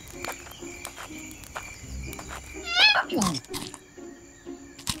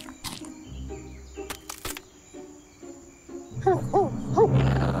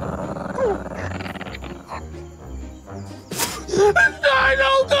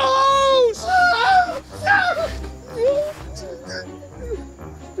 Dino Ghost!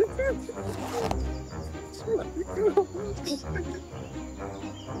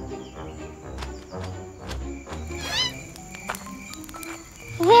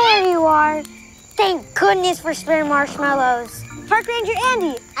 There you are. Thank goodness for spare marshmallows. Park Ranger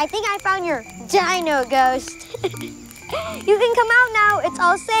Andy, I think I found your Dino Ghost. You can come out now. It's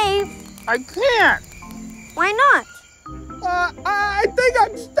all safe. I can't. Why not? I think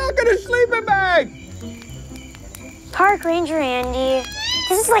I'm stuck in a sleeping bag. Park Ranger Andy,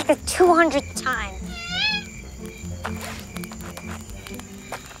 this is like the 200th time.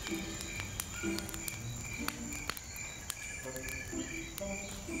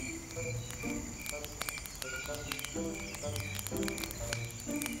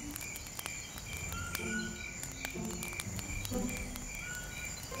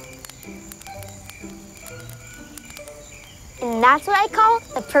 And that's what I call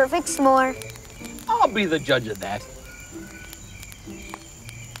the perfect s'more. I'll be the judge of that.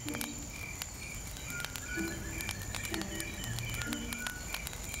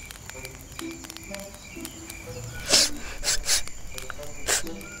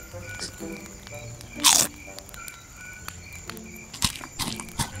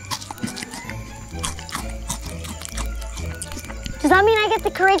 Does that mean I get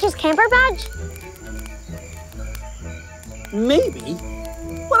the Courageous Camper badge? Maybe,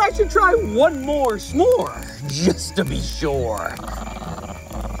 but I should try one more s'more, just to be sure.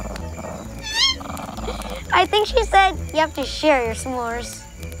 I think she said you have to share your s'mores.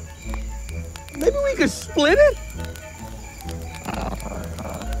 Maybe we could split it?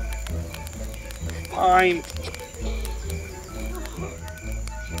 Fine.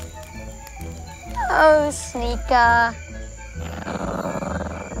 Oh, Sneaka.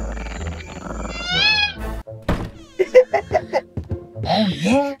 Oh,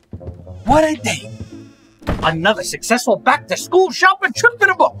 yeah? What a day. Another successful back-to-school shopping trip in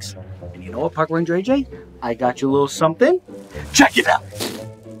the books. And you know what, Park Ranger AJ? I got you a little something. Check it out.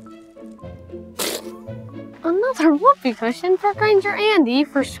 Another whoopee cushion for Ranger Andy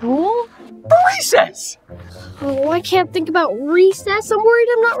for school? For recess. Oh, I can't think about recess. I'm worried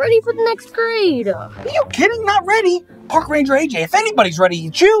I'm not ready for the next grade. Are you kidding? Not ready? Park Ranger AJ, if anybody's ready,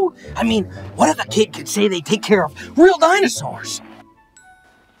 it's you. I mean, what if a kid could say they take care of real dinosaurs?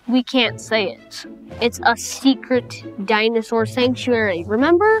 We can't say it. It's a secret dinosaur sanctuary,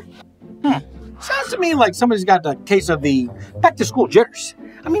 remember? Sounds to me like somebody's got a case of the back-to-school jitters.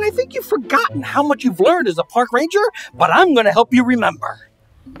 I mean, I think you've forgotten how much you've learned as a park ranger, but I'm going to help you remember.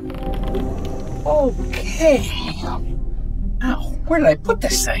 Okay. Now, where did I put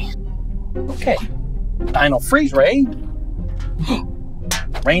this thing? Okay. Dino Freeze Ray.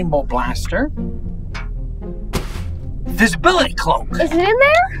 Rainbow Blaster. Visibility Cloak. Is it in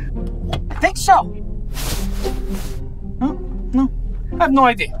there? I think so. No, I have no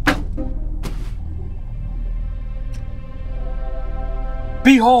idea.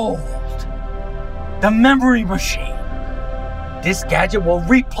 Behold, the memory machine. This gadget will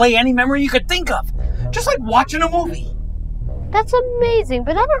replay any memory you could think of, just like watching a movie. That's amazing,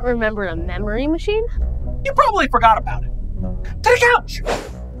 but I don't remember a memory machine. You probably forgot about it. To the couch.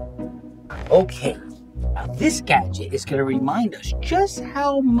 Okay, now this gadget is going to remind us just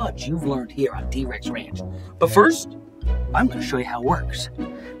how much you've learned here on T-Rex Ranch. But first, I'm going to show you how it works.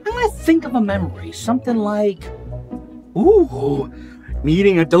 I'm going to think of a memory, something like, ooh, me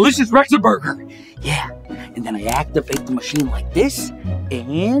eating a delicious Rex burger. Yeah, and then I activate the machine like this,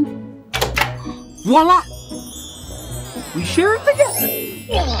 and voila! We share it together.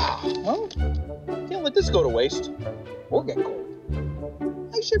 Well, can't let this go to waste or get cold.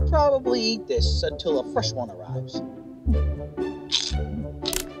 I should probably eat this until a fresh one arrives. Let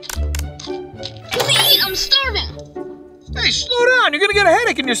me eat, I'm starving. Hey, slow down. You're going to get a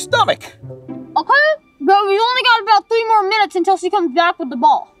headache in your stomach. Okay, but we only got about 3 more minutes until she comes back with the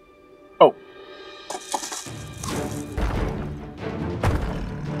ball. Oh.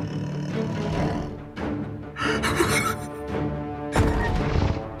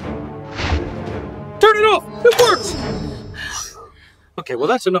 Turn it off! It works! Okay, well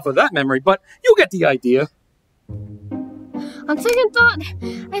that's enough of that memory, but you get the idea. On second thought,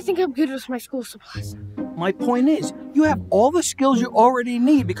 I think I'm good with my school supplies. My point is, you have all the skills you already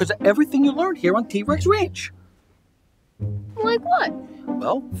need because of everything you learned here on T-Rex Ranch. Like what?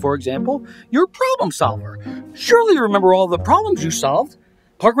 Well, for example, you're a problem solver. Surely you remember all the problems you solved.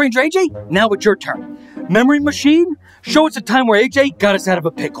 Park Ranger AJ, now it's your turn. Memory machine, show us a time where AJ got us out of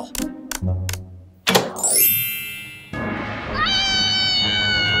a pickle.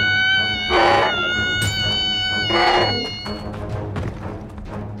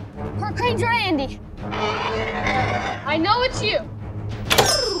 Ranger Andy. I know it's you.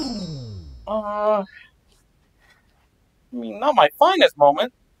 I mean, not my finest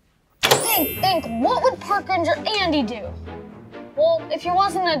moment. Think, what would Park Ranger Andy do? Well, if he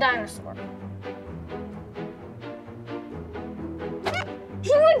wasn't a dinosaur.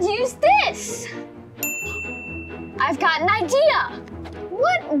 He would use this. I've got an idea.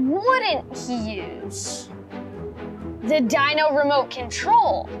 What wouldn't he use? The Dino remote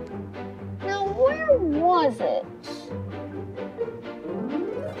control. Now, where was it?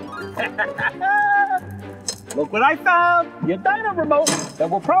 Look what I found! Your Dino remote that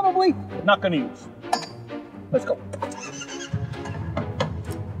we're probably not gonna use. Let's go.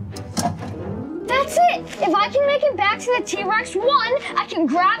 That's it! If I can make it back to the T-Rex 1, I can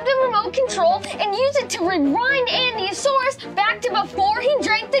grab the remote control and use it to rewind Andysaurus back to before he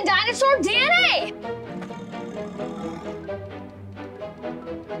drank the dinosaur DNA!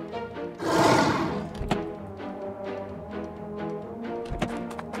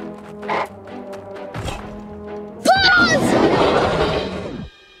 Pause!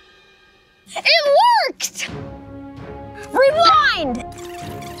 It worked! Rewind!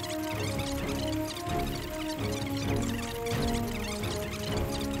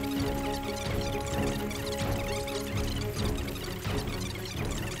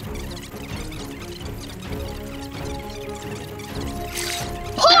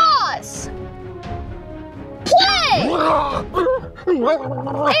 Pause! Play!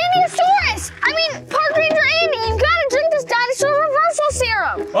 Andysaurus! I mean, Park Ranger Andy, you've got to drink this dinosaur reversal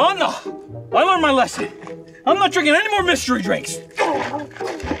serum! Oh no! I learned my lesson. I'm not drinking any more mystery drinks.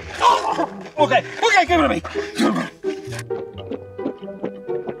 Okay, give it to me.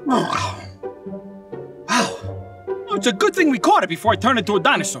 Wow. Oh, it's a good thing we caught it before it turned into a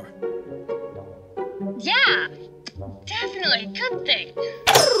dinosaur. Yeah, definitely a good thing.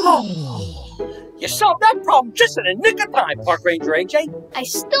 You solved that problem just in a nick of time, Park Ranger AJ. I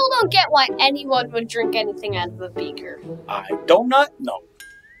still don't get why anyone would drink anything out of a beaker. I do not know.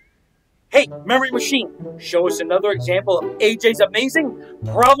 Hey, Memory Machine, show us another example of AJ's amazing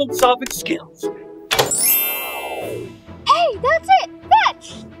problem-solving skills. Hey, that's it!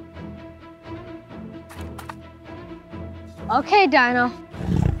 Fetch! Okay, Dino.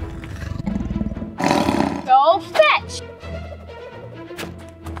 Go fetch!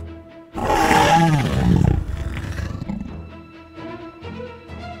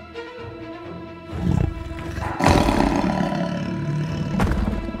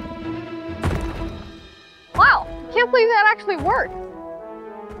 Wow, can't believe that actually worked.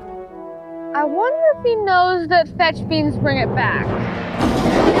 I wonder if he knows that fetch beans bring it back.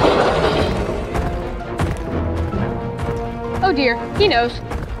 Oh dear, he knows.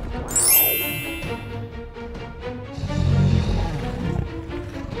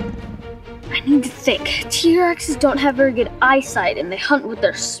 I need to think. T-Rexes don't have very good eyesight and they hunt with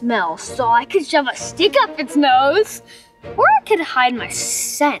their smell, so I could shove a stick up its nose. Or I could hide my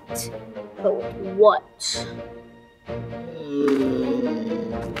scent. But with what?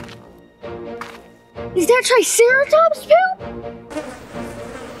 Is that Triceratops poop?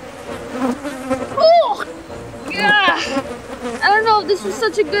 Oh! Yeah. I don't know if this was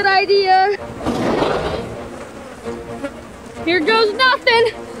such a good idea. Here goes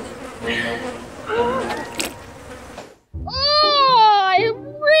nothing. Oh, I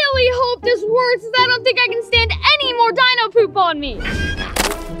really hope this works, because I don't think I can stand any more dino poop on me.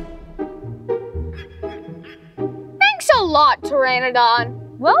 Thanks a lot, Pteranodon.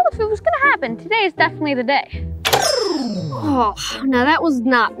 Well, if it was gonna happen, today is definitely the day. Oh, now that was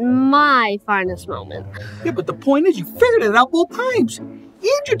not my finest moment. Yeah, but the point is you figured it out both times. And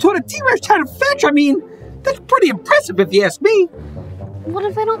you taught a T-Rex how to fetch. I mean, that's pretty impressive if you ask me. What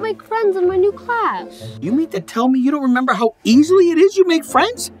if I don't make friends in my new class? You mean to tell me you don't remember how easily it is you make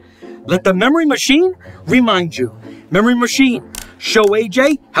friends? Let the Memory Machine remind you. Memory Machine, show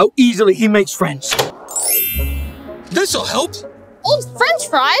AJ how easily he makes friends. This'll help. Old French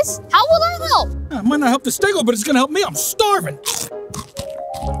fries? How will that help? It might not help the STEGO, but it's gonna help me. I'm starving.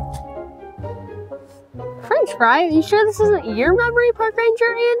 French fry? Are you sure this isn't your memory, Park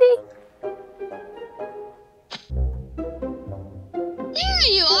Ranger Andy? There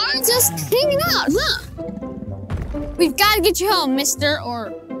you are, just hanging out, huh? We've got to get you home, Mr.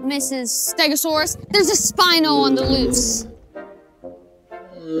 or Mrs. Stegosaurus. There's a Spino on the loose.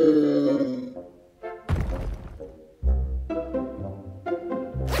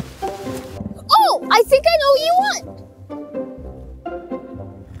 Oh, I think I know what you want.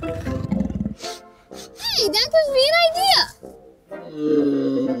 Hey, that gives me an idea.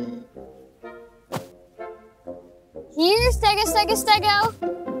 Here, Stego.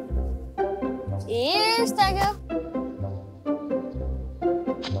 Here, Stego.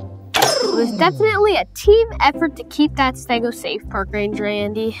 It was definitely a team effort to keep that Stego safe, Park Ranger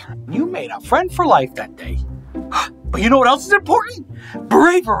Andy. You made a friend for life that day. But you know what else is important?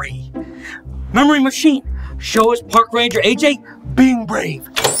 Bravery. Memory machine. Show us Park Ranger AJ being brave.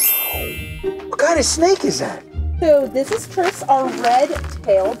 What kind of snake is that? So this is Chris, our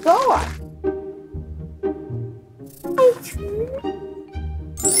red-tailed dog.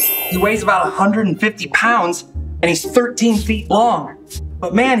 He weighs about 150 pounds and he's 13 feet long.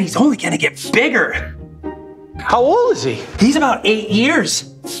 But man, he's only gonna get bigger. How old is he? He's about 8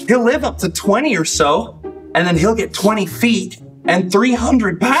 years. He'll live up to 20 or so, and then he'll get 20 feet and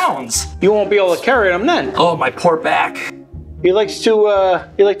 300 pounds. You won't be able to carry him then. Oh, my poor back. He likes to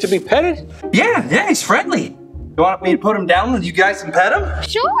be petted? Yeah, he's friendly. You want me to put him down with you guys and pet him?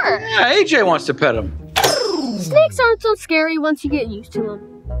 Sure. Yeah, AJ wants to pet him. Snakes aren't so scary once you get used to them.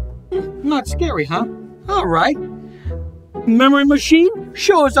 Not scary, huh? All right. Memory machine,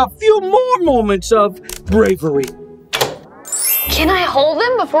 show us a few more moments of bravery. Can I hold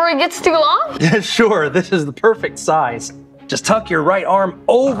him before he gets too long? Yeah, sure, this is the perfect size. Just tuck your right arm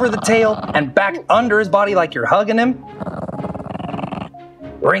over the tail and back under his body like you're hugging him.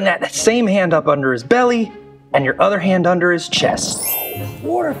 Bring that same hand up under his belly and your other hand under his chest.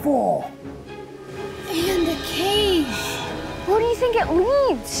 Waterfall. And a cave. Where do you think it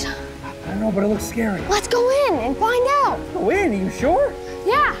leads? I don't know, but it looks scary. Let's go in and find out. Go in, are you sure?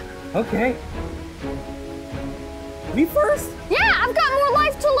 Yeah. Okay. Me first? Yeah, I've got more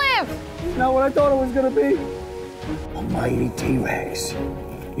life to live. Not what I thought it was gonna be. A mighty T-Rex.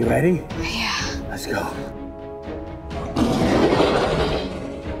 You ready? Yeah. Let's go.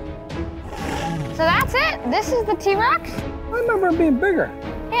 So that's it? This is the T-Rex? I remember him being bigger.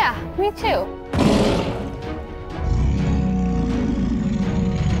 Yeah, me too.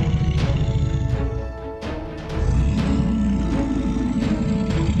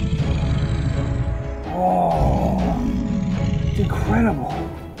 Oh, it's incredible.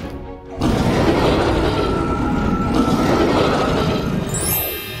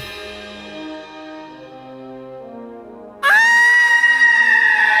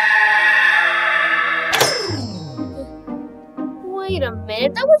 Wait a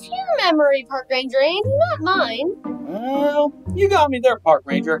minute, that was your memory, Park Ranger Andy, not mine. Well, you got me there, Park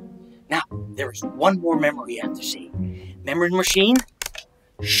Ranger. Now, there is one more memory I have to see. Memory machine,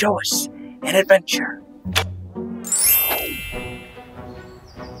 show us an adventure.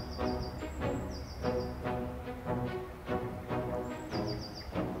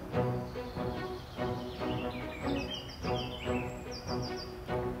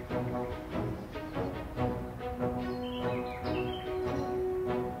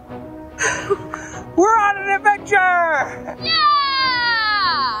 We're on an adventure!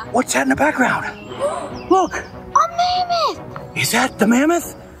 Yeah! What's that in the background? Look! A mammoth! Is that the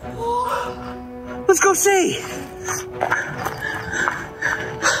mammoth? Let's go see!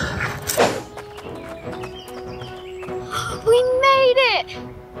 We made it!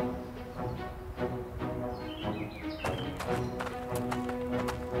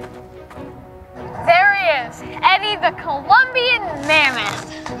 There he is, Eddie the Colombian mammoth.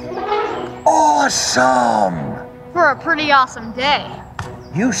 Awesome! For a pretty awesome day.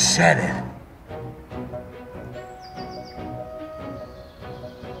 You said it.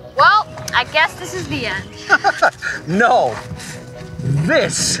 Well, I guess this is the end. No,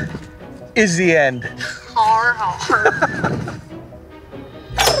 this is the end. Har har.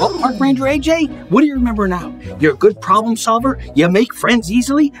 Well, Park Ranger AJ, what do you remember now? You're a good problem solver, you make friends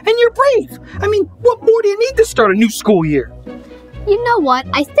easily, and you're brave. I mean, what more do you need to start a new school year? You know what?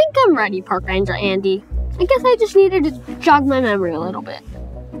 I think I'm ready, Park Ranger Andy. I guess I just needed to jog my memory a little bit.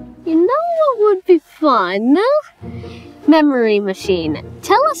 You know what would be fun? Memory machine.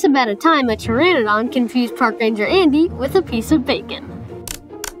 Tell us about a time a pteranodon confused Park Ranger Andy with a piece of bacon.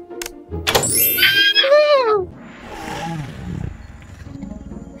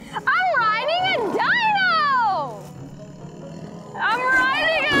 I'm riding a dino! I'm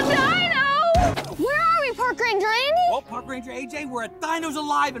riding a dino! Where are we, Park Ranger Andy? Well, Park Ranger AJ, we're at Dinos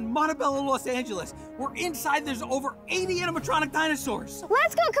Alive in Montebello, Los Angeles. We're inside, there's over 80 animatronic dinosaurs.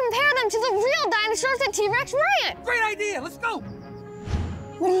 Let's go compare them to the real dinosaurs that T-Rex ran. Great idea, let's go.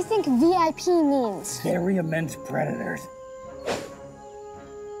 What do you think VIP means? Very immense predators.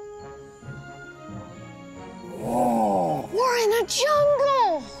 Whoa! We're in a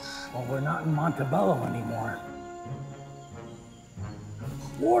jungle! Well, we're not in Montebello anymore.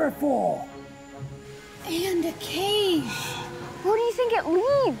 Waterfall! And a cave. Where do you think it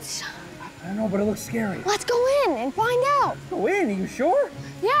leads? I don't know, but it looks scary. Let's go in and find out. Go in, are you sure?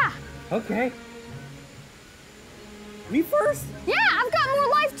 Yeah. Okay. Me first? Yeah, I've got more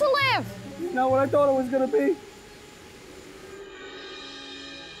life to live. Not what I thought it was gonna be.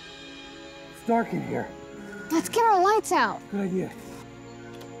 It's dark in here. Let's get our lights out. Good idea.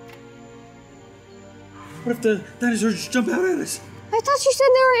 What if the dinosaurs just jump out at us? I thought you said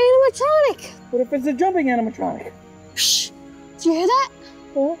they were animatronic. What if it's a jumping animatronic? Shh. Did you hear that?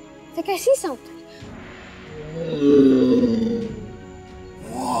 Huh? I think I see something.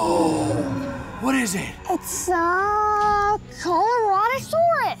 Whoa! What is it? It's a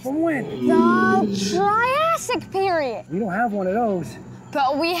Colorado-saurus. From when? The Triassic period. We don't have one of those.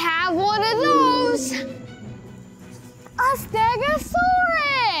 But we have one of those. A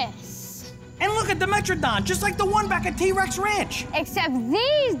Stegosaurus. And look at the Metrodon, just like the one back at T-Rex Ranch. Except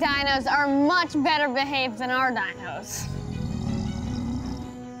these dinos are much better behaved than our dinos.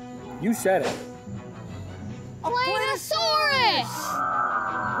 You said it. A Planosaurus.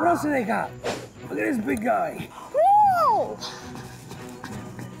 What else do they got? Look at this big guy. Whoa!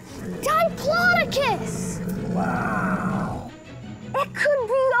 Diplodocus. Wow. It could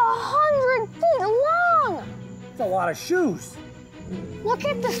be 100 feet long. That's a lot of shoes. Look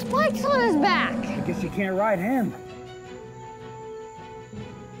at the spikes on his back. I guess you can't ride him.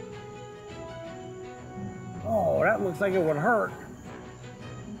 Oh, that looks like it would hurt.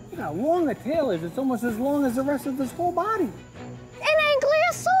 Look how long the tail is. It's almost as long as the rest of his whole body. An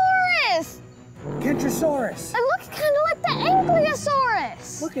Ankylosaurus. Kentrosaurus. It looks kind of like the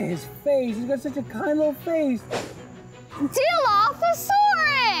Ankylosaurus. Look at his face. He's got such a kind little face.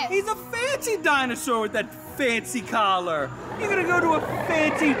 Dilophosaurus. He's a fancy dinosaur with that fancy collar. You gonna go to a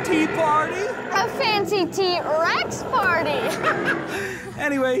fancy tea party? A fancy T-Rex party.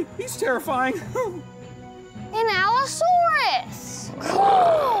 Anyway, he's terrifying. An Allosaurus.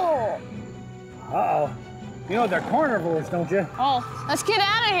 Cool. Uh-oh. You know they're carnivores, don't you? Oh, let's get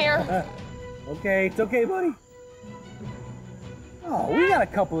out of here. Okay, it's okay, buddy. Oh, we got a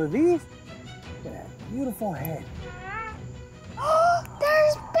couple of these. Look at that beautiful head.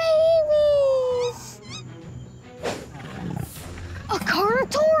 There's babies. A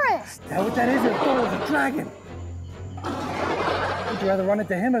Carnotaurus. Is that what that is? I thought it was a dragon. Would you rather run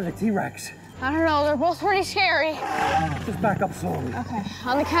into him or the T-Rex? I don't know, they're both pretty scary. Just back up slowly. Okay,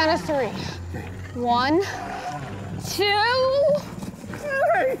 on the count of 3. 1, 2.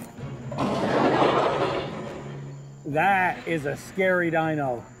 3. That is a scary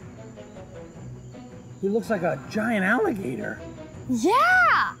dino. He looks like a giant alligator.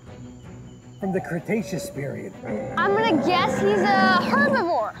 Yeah! From the Cretaceous period. I'm gonna guess he's a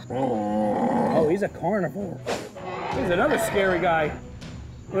herbivore. Oh, he's a carnivore. Here's another scary guy.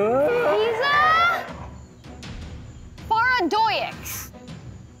 He's a Paradoix.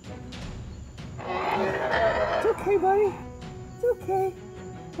 It's okay, buddy. It's okay.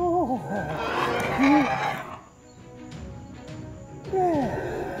 Oh.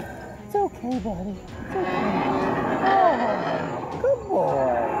 Yeah. It's okay, buddy. It's okay. Oh, good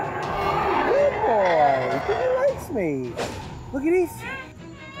boy. Good boy. He likes me. Look at these.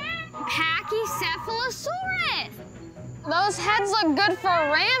 Pachycephalosaurus. Those heads look good for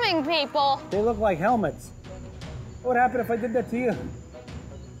ramming people. They look like helmets. What would happen if I did that to you?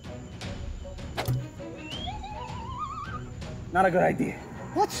 Not a good idea.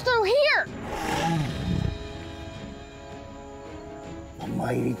 What's through here? A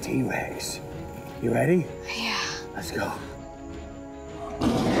mighty T-Rex. You ready? Yeah. Let's go.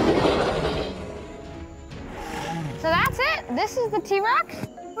 So that's it? This is the T-Rex?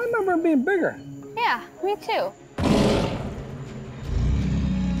 I remember him being bigger. Yeah, me too.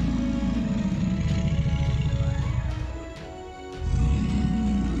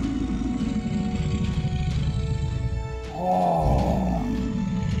 Oh,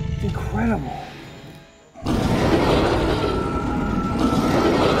 it's incredible.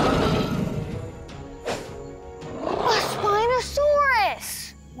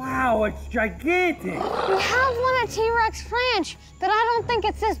 Wow, it's gigantic. We have one at T-Rex Ranch, but I don't think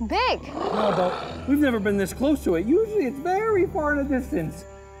it's this big. No, but we've never been this close to it. Usually it's very far in the distance.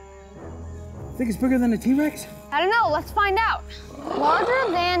 Think it's bigger than a T-Rex? I don't know, let's find out.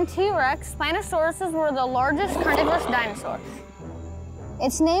 Larger than T-Rex, Spinosauruses were the largest carnivorous dinosaurs.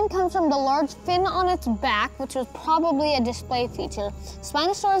 Its name comes from the large fin on its back, which was probably a display feature.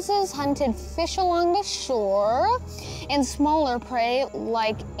 Spinosauruses hunted fish along the shore and smaller prey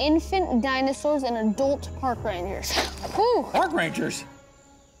like infant dinosaurs and adult park rangers. Whew. Park rangers?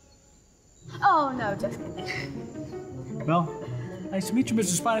 Oh, no, just kidding. Well, nice to meet you,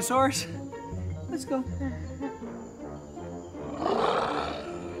 Mr. Spinosaurus. Let's go.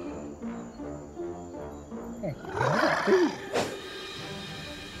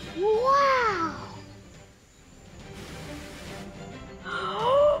 Wow!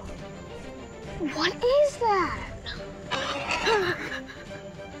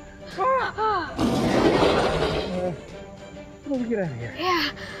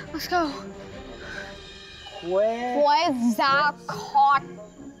 Let's go. Quetzalcoatl.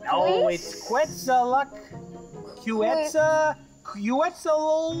 No, it's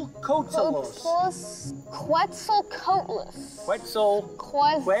Quetzalcoatlus. Quetzalcoatlus.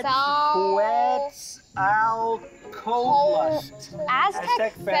 Quetzalcoatlus.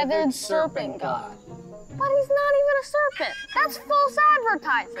 Aztec feathered serpent god. But he's not even a serpent. That's false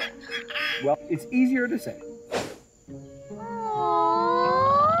advertising. Well, it's easier to say.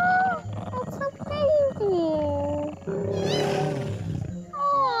 Aww, that's a baby.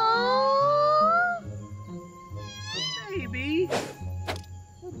 Aww. Baby.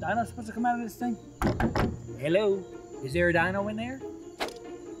 What dino's supposed to come out of this thing? Hello? Is there a dino in there?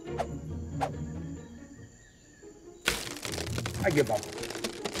 I give up.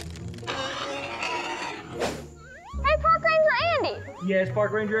 Hey, Park Ranger Andy. Yes,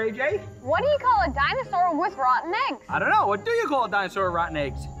 Park Ranger AJ? What do you call a dinosaur with rotten eggs? I don't know. What do you call a dinosaur with rotten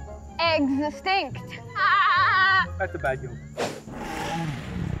eggs? Eggs extinct. That's a bad joke.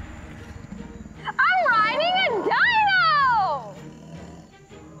 I'm riding a dino!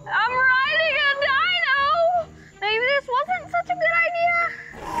 I'm riding a dino! Maybe this wasn't such a good idea.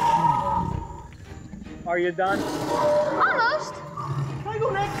 Are you done? Almost. Can I go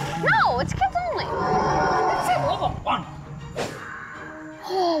next? No, it's kids only. That's it. Hold on.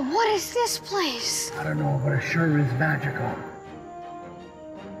 Oh, what is this place? I don't know, but it sure is magical.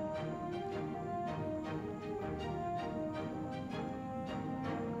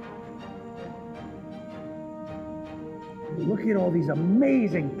 Look at all these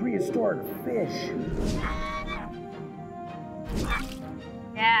amazing prehistoric fish.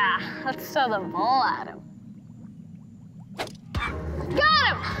 Yeah, let's throw the ball at him. Got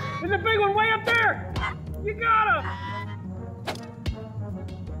him! There's a big one way up there! You got him!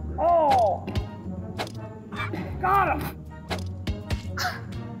 Oh! Got him!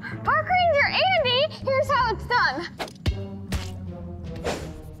 Park Ranger Andy, here's how it's done.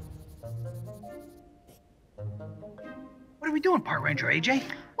 What are we doing, Park Ranger AJ?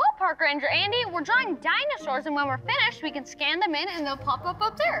 Well, Park Ranger Andy, we're drawing dinosaurs, and when we're finished, we can scan them in and they'll pop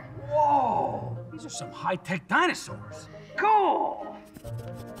up there. Whoa! These are some high-tech dinosaurs. Cool!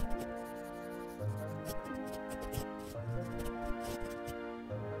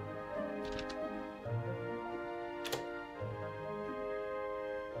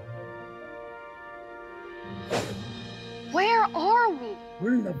 Where are we?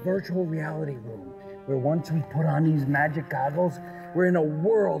 We're in the virtual reality room, where once we put on these magic goggles, we're in a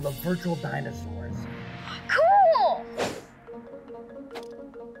world of virtual dinosaurs. Cool!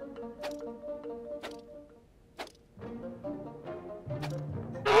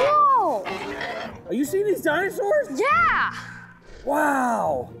 Whoa! Are you seeing these dinosaurs? Yeah!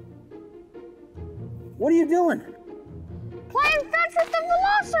 Wow! What are you doing? Playing fetch with the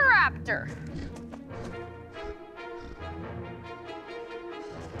Velociraptor.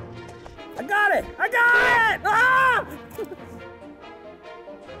 I got it! I got it! Ah!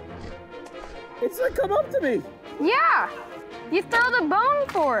 It's like come up to me. Yeah! You throw the bone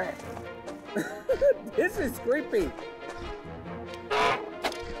for it. This is creepy.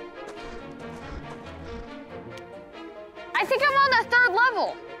 I think I'm on the 3rd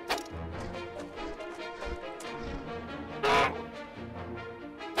level.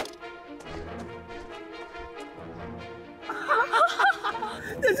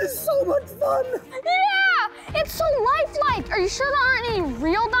 This is so much fun! Yeah! It's so lifelike! Are you sure there aren't any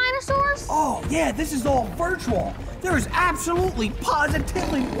real dinosaurs? Oh, yeah, this is all virtual. There is absolutely,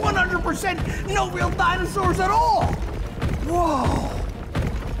 positively, 100% no real dinosaurs at all! Whoa!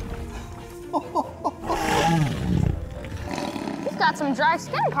 You've got some dry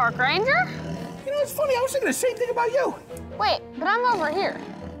skin, Park Ranger. You know, it's funny, I was thinking the same thing about you. Wait, but I'm over here.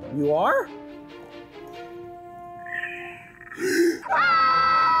 You are?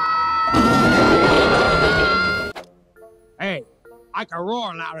 Hey, I can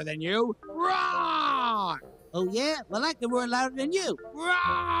roar louder than you. Roar! Oh, yeah? Well, I can roar louder than you.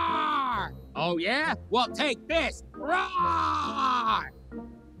 Roar! Oh, yeah? Well, take this. Roar!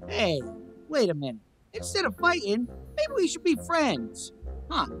 Hey, wait a minute. Instead of fighting, maybe we should be friends.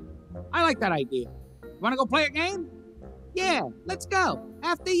 Huh. I like that idea. Want to go play a game? Yeah, let's go.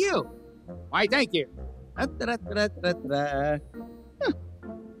 After you. Why, thank you. Huh.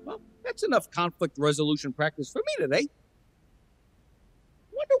 Well, that's enough conflict resolution practice for me today.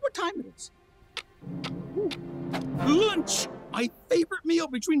 Wonder what time it is. Ooh. Lunch! My favorite meal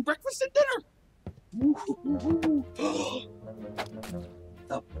between breakfast and dinner. Ooh.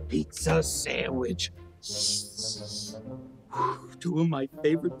 The pizza sandwich. Two of my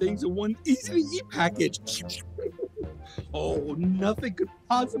favorite things in one easy-to-eat package. Oh, nothing could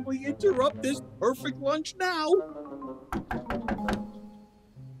possibly interrupt this perfect lunch now.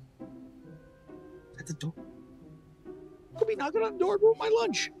 At the door. Could be knocking on the door to ruin my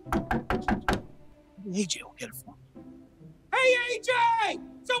lunch. Maybe AJ will get it for me. Hey, AJ!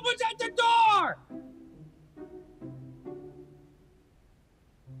 Someone's at the door!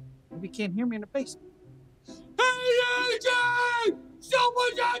 Maybe he can't hear me in the basement. Hey, AJ!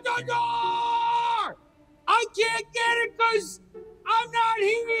 Someone's at the door! I can't get it because I'm not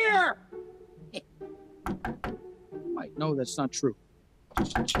here! You might know that's not true.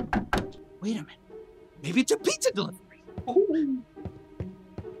 Wait a minute. Maybe it's a pizza delivery. Oh.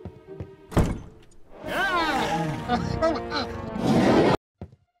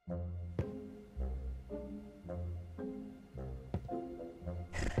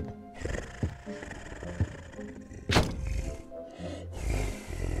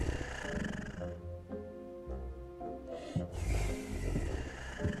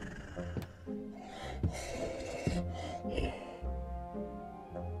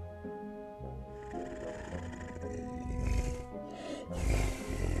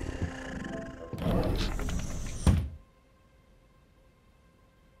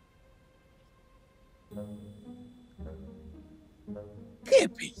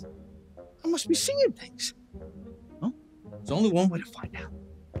 Can't be. I must be seeing things. Well, there's only one way to find out.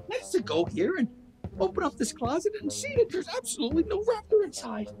 That's to go here and open up this closet and see that there's absolutely no raptor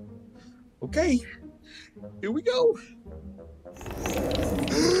inside. Okay, here we go.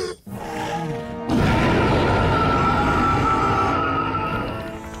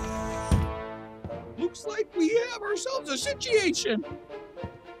 Looks like we have ourselves a situation.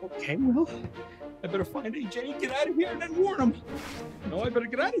 Okay, well, I better find AJ, get out of here, and then warn him. No, I better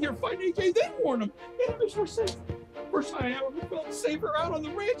get out of here, find AJ, then warn him. Yeah, make sure we're safe. First time I ever felt safer out on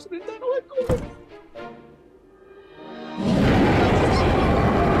the ranch than Dino headquarters.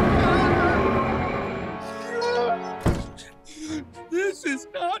 This is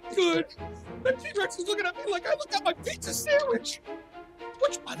not good. The T-Rex is looking at me like I look at my pizza sandwich.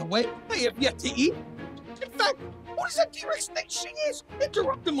 Which, by the way, I have yet to eat. In fact, who does that T-Rex think she is,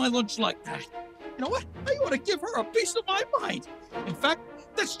 interrupting my lunch like that? You know what? I ought to give her a piece of my mind. In fact,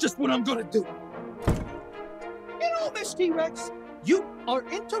 that's just what I'm gonna do. You know, Miss T-Rex, you are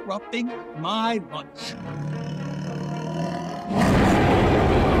interrupting my lunch.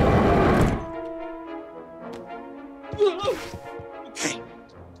 Okay,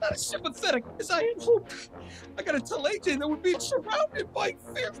 not as sympathetic as I had hoped. I gotta tell AJ that we're being surrounded by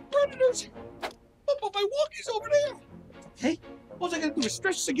fierce predators. But my walkie's over there. Okay, all I gotta do is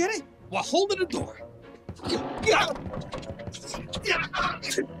stretch to get it while holding the door. I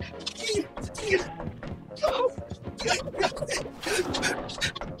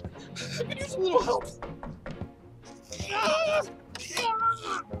could use a little help.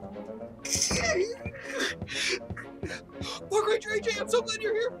 Park Ranger AJ, I'm so glad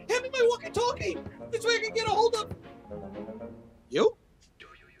you're here. Hand me my walkie-talkie. This way I can get a hold of you.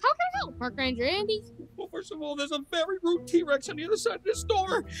 How can I help, Park Ranger Andy? Well, first of all, there's a very rude T-Rex on the other side of this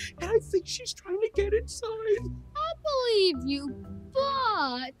door, and I think she's trying to get inside. I believe you,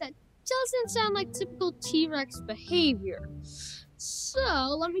 but that doesn't sound like typical T-Rex behavior.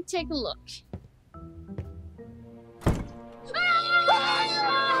 So, let me take a look.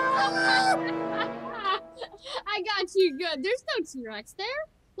 I got you good. There's no T-Rex there.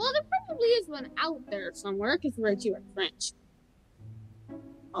 Well, there probably is one out there somewhere, because we're at T-Rex Ranch.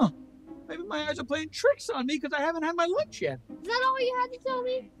 Huh. Maybe my eyes are playing tricks on me because I haven't had my lunch yet. Is that all you had to tell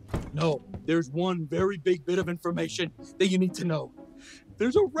me? No, there's one very big bit of information that you need to know.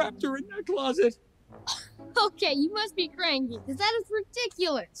 There's a raptor in that closet. Okay, you must be cranky, because that is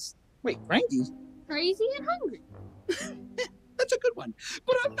ridiculous. Wait, cranky? Crazy and hungry. That's a good one.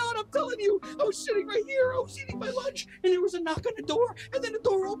 But I'm not, I'm telling you. I was sitting right here, I was eating my lunch, and there was a knock on the door, and then the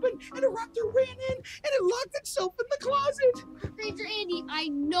door opened, and a raptor ran in, and it locked itself in the closet. Ranger Andy, I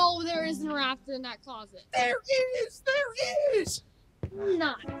know there isn't a raptor in that closet. There is! There is!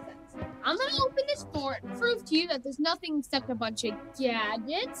 Nonsense. I'm gonna open this door and prove to you that there's nothing except a bunch of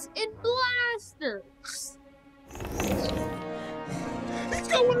gadgets and blasters. He's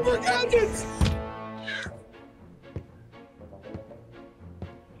got one of our gadgets!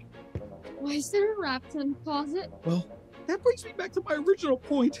 Why is there a raptor in the closet? Well, that brings me back to my original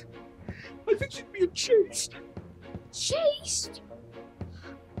point. I think she's being chased. Chased?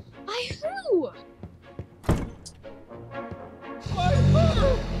 By who? By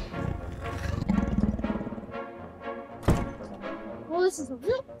her! Well, this is a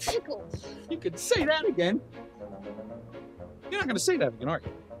real pickle. You could say that again. You're not going to say that again, are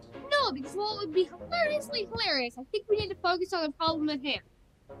you? No, No, because while it would be hilariously hilarious, I think we need to focus on the problem at hand.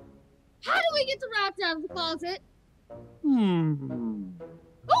 How do we get the raptor out of the closet?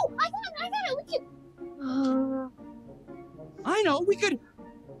 Oh, I got it. We can. I know, we could.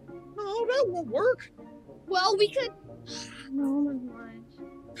 No, that won't work. Well, we could. No, never mind.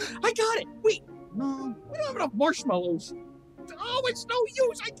 I got it. Wait, no, we don't have enough marshmallows. Oh, it's no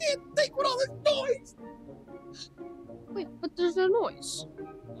use. I can't think with all this noise. Wait, but there's no noise.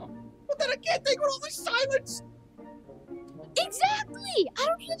 But then I can't think with all this silence. Exactly! I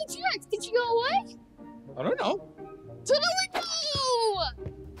don't hear the T-Rex. Did you go away? I don't know. So there we go!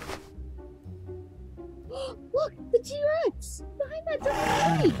 Look, the T-Rex! Behind that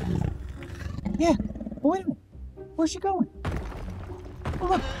giant tree! Yeah, but wait a minute. Where's she going? Oh,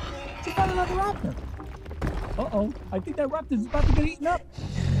 look, she found another raptor. Uh-oh, I think that raptor's about to get eaten up.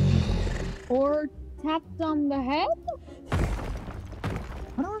 Or tapped on the head?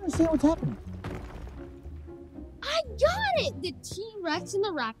 I don't understand what's happening. I got it! The T-Rex and the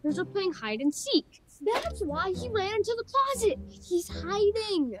raptors are playing hide and seek. That's why he ran into the closet. He's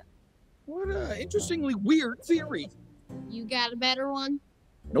hiding. What an interestingly weird theory. You got a better one?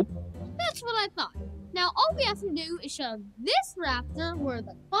 Nope. That's what I thought. Now all we have to do is shove this raptor where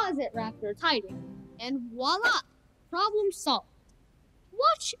the closet raptor is hiding. And voila! Problem solved.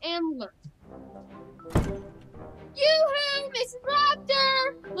 Watch and learn. Yoo-hoo! Mrs.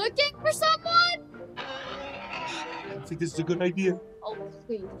 Raptor! Looking for someone? I don't think this is a good idea. Oh,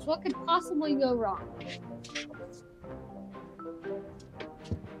 please. What could possibly go wrong?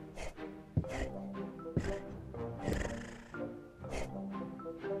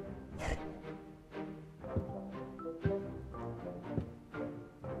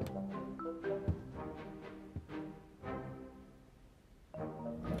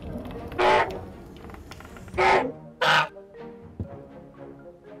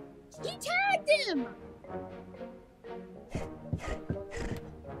 He tagged him!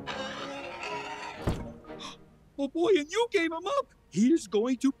 Oh boy, and you gave him up. He's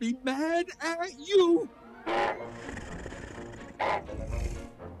going to be mad at you.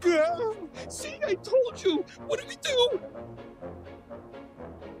 See, I told you. What do we do?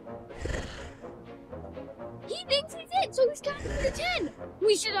 He thinks he's it, so he's counting to 10.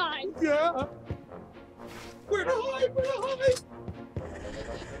 We should hide. Yeah. Where to hide? Where to hide?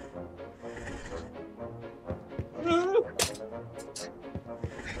 No.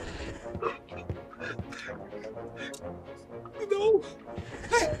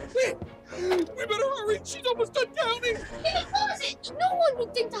 Hey, we better hurry. She's almost done counting. In the closet. No one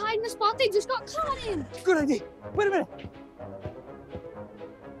would think to hide in the spot they just got caught in. Good idea. Wait a minute.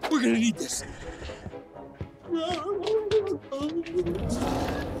 We're gonna need this.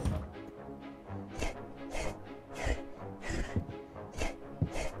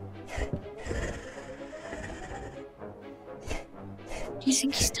 Do you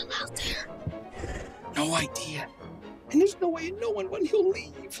think he's still out there? No idea. And there's no way of knowing when he'll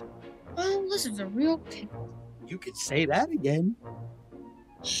leave. Well, this is a real pickle. You could say that again.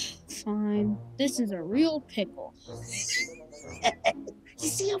 Fine. This is a real pickle. You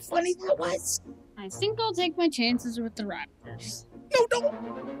see how funny that was? I think I'll take my chances with the raptors. No, don't.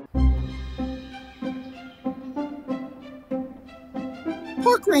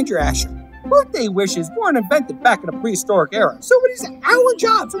 Park Ranger Asher, birthday wishes weren't invented back in the prehistoric era, so it is our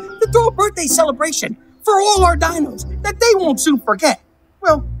job to throw a birthday celebration for all our dinos that they won't soon forget.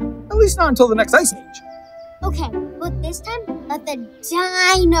 Well, at least not until the next ice age. Okay, but this time, let the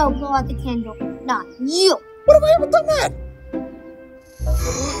dino blow out the candle, not you. What have I ever done that?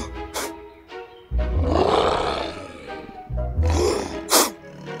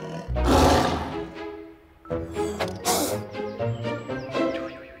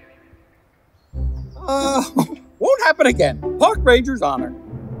 Won't happen again. Park Ranger's honor.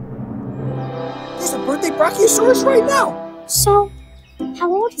 There's a birthday Brachiosaurus right now. So,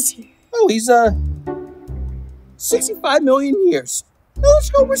 how old is he? Oh, he's 65 million years. Now let's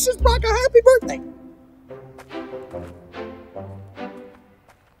go wish this Brock a happy birthday.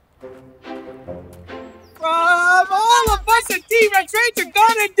 From all of us at T-Rex Ranch are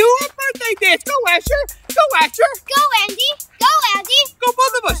gonna do a birthday dance. Go, Asher. Go, Asher. Go, Andy. Go, Andy. Go,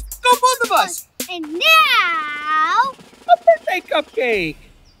 both of us. Go, both of us. And now... A birthday cupcake.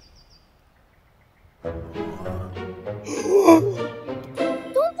 Don't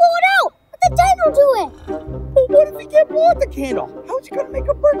blow it out. Let the dino do it. But what if he can't blow out the candle? How's he gonna make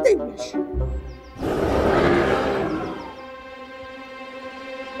a birthday wish?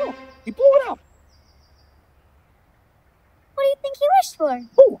 Oh, he blew it out. What do you think he wished for?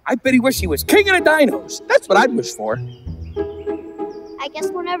 Oh, I bet he wished he was king of the dinos. That's what I'd wish for. I guess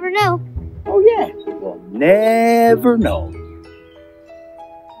we'll never know. Oh, yeah. We'll never know.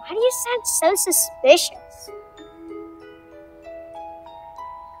 Why do you sound so suspicious?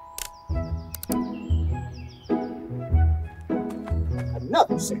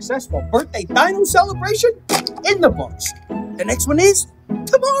 Another successful birthday dino celebration in the books. The next one is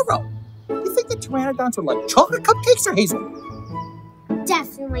tomorrow. You think the pteranodons are like chocolate cupcakes or hazelnut?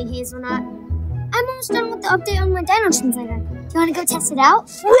 Definitely hazelnut. I'm almost done with the update on my Dino Translator. Do you want to go test it out?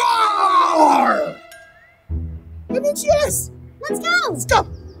 Roar! That means yes. Let's go. Let's go.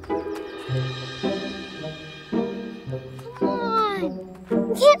 Come on.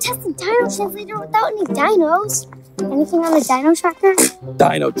 We can't test the Dino Translator without any dinos. Anything on the Dino Tracker?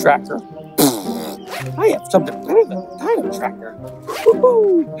 Dino Tracker. I have something better than a Dino Tracker.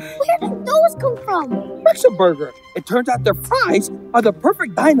 Woohoo! Where did those come from? Burger. It turns out their fries are the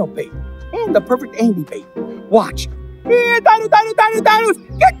perfect dino bait and the perfect Andy bait. Watch. Yeah, dinos!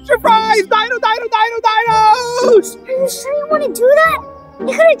 Get your fries! Dinos! Are you sure you want to do that?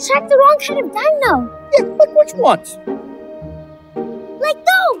 You could have tracked the wrong kind of dino. Yeah, like which ones? Like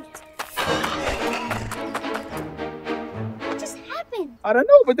those! What just happened? I don't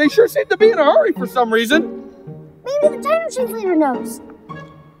know, but they sure seem to be in a hurry for some reason. Maybe the Dino Translator knows.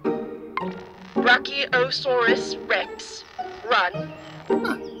 Brachiosaurus Rex, run.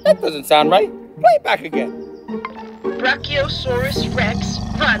 Huh, that doesn't sound right. Play it back again. Brachiosaurus Rex,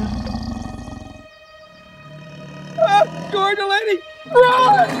 run. Georgia lady,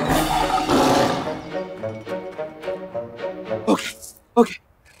 run! Okay.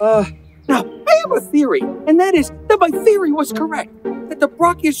 Now, I have a theory, and that is that my theory was correct. That the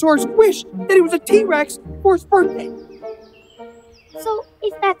Brachiosaurus wished that he was a T-Rex for his birthday. So,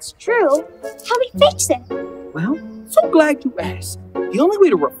 if that's true, how do we fix it? Well, so glad you asked. The only way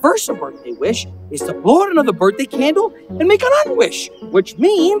to reverse a birthday wish is to blow out another birthday candle and make an unwish, which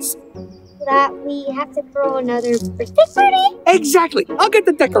means... that we have to throw another birthday party? Exactly. I'll get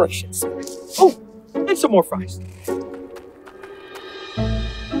the decorations. Oh, and some more fries.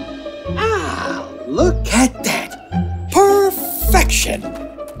 Ah, look at that. Perfection.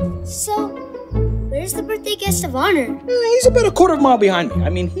 So, where's the birthday guest of honor? He's about a quarter of a mile behind me. I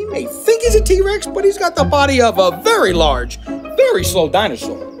mean, he may think he's a T-Rex, but he's got the body of a very large, very slow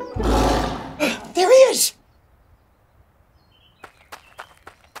dinosaur. There he is.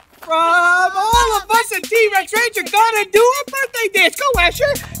 From all of us at T-Rex Ranch are gonna do a birthday dance. Go,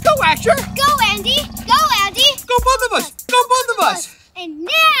 Asher. Go, Asher. Go, Andy. Go, Andy. Go, both of us. Go, both of us. And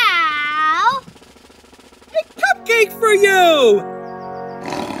now... a cupcake for you.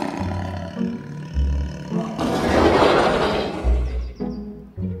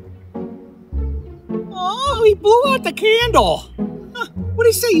 Oh, he blew out the candle. Huh. What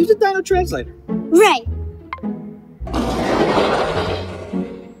did he say? Use the Dino Translator. Right.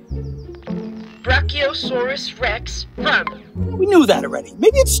 Brachiosaurus Rex, run. We knew that already.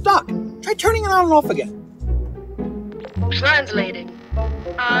 Maybe it's stuck. Try turning it on and off again. Translating.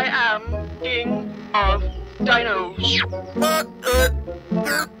 I am King of Dinos.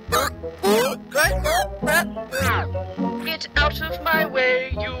 Get out of my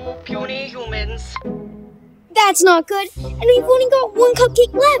way, you puny humans. That's not good. And we've only got one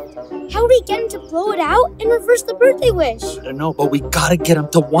cupcake left. How do we get him to blow it out and reverse the birthday wish? I don't know, but we gotta get him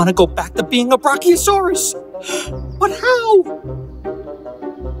to want to go back to being a Brachiosaurus. But how?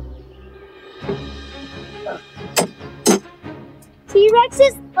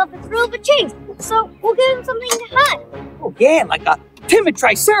 T-Rexes love the thrill of a chase, so we'll give him something to hunt. Oh yeah, like a timid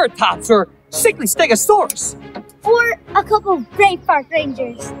Triceratops or sickly Stegosaurus. Or a couple of brave park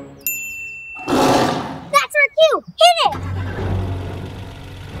rangers. That's our cue! Hit it!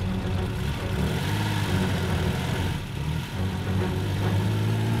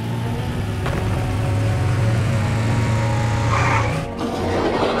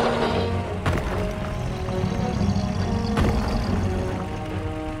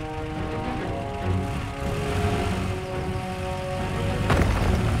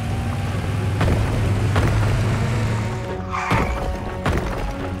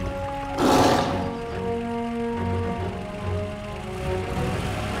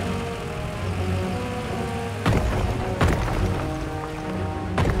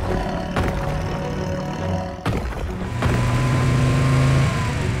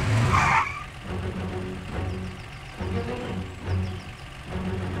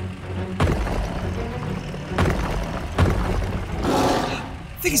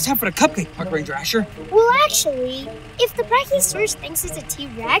 I think it's time for the cupcake, Park Ranger Asher. Well, actually, if the Brachiosaurus thinks it's a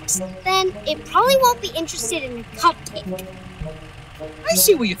T-Rex, then it probably won't be interested in a cupcake. I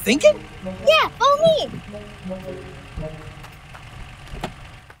see what you're thinking. Yeah, follow me.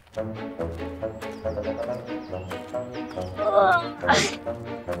 You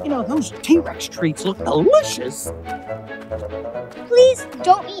know, those T-Rex treats look delicious. Please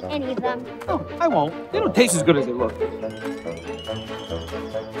don't eat any of them. Oh, I won't. They don't taste as good as they look.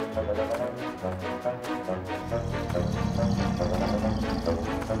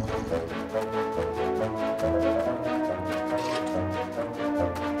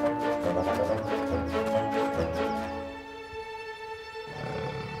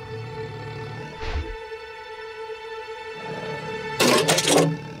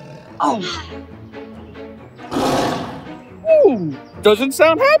 Oh. Ooh, doesn't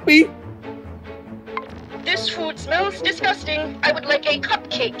sound happy. This food smells disgusting. I would like a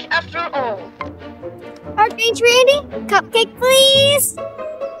cupcake after all. Park Ranger Andy, cupcake please.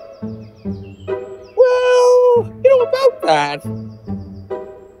 Well, you know about that.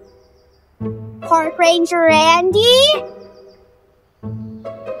 Park Ranger Andy?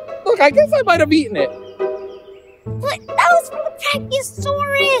 Look, I guess I might have eaten it. But that was from the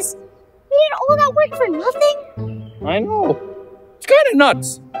Brachiosaurus. We did all that work for nothing? I know. It's kind of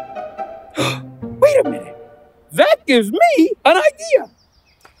nuts. Wait a minute. That gives me an idea.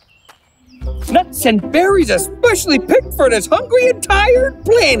 Nuts and berries especially picked for this hungry and tired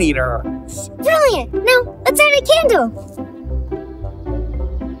plant eater. Brilliant. Now, let's add a candle.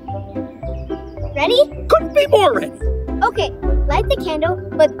 Ready? Couldn't be more ready. Okay, light the candle,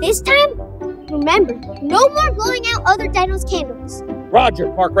 but this time, remember, no more blowing out other dinos' candles. Roger,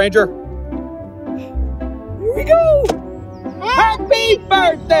 Park Ranger. Here we go. Happy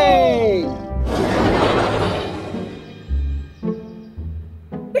birthday!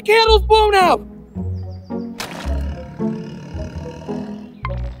 The candle's blown out.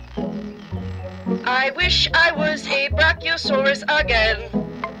 I wish I was a Brachiosaurus again.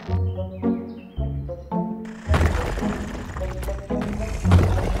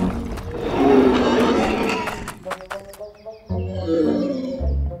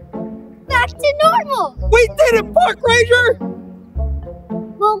 Back to normal! We did it, Park Ranger!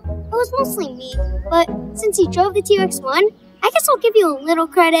 Well, it was mostly me, but since you drove the T-Rex one, I guess I'll give you a little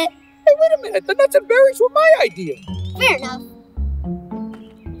credit. Hey, wait a minute, the nuts and berries were my idea. Fair enough.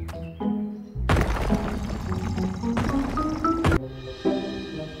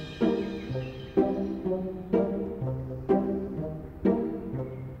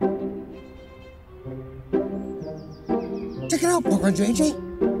 Check it out, Park Ranger AJ.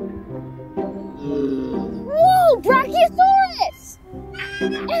 Whoa, Brachiosaurus!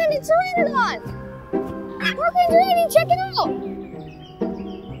 And it's Pteranodon! Park Ranger Andy, check it out!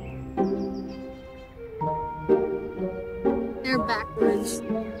 They're backwards.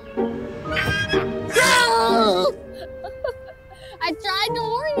 I tried to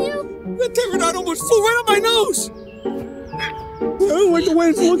warn you. The Pteranodon almost flew right up my nose. I don't like the way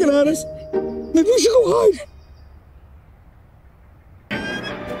it's looking at us. Maybe we should go hide.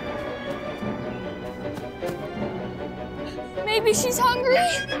 Maybe she's hungry.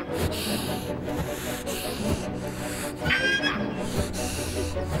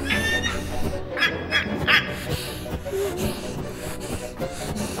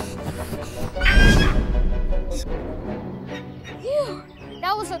 Phew,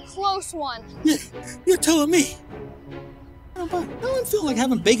 that was a close one. Yeah, you're telling me. But I don't feel like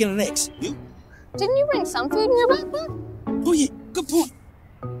having bacon and eggs. You? Didn't you bring some food in your backpack? Oh yeah, good point.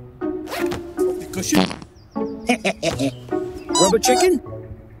 Cushion. Rubber chicken?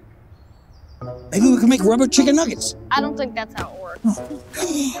 Maybe we can make rubber chicken nuggets. I don't think that's how it works.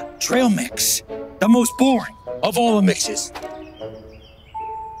 Trail mix. The most boring of all the mixes.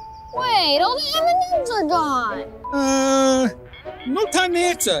 Wait, all the M&Ms are gone. No time to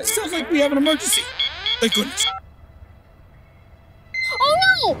answer. It sounds like we have an emergency. Thank goodness. Oh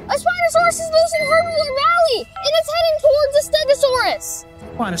no! A Spinosaurus is loose in Herbular Valley, and it's heading towards a Stegosaurus.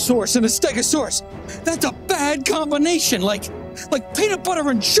 Spinosaurus and a Stegosaurus. That's a bad combination, like peanut butter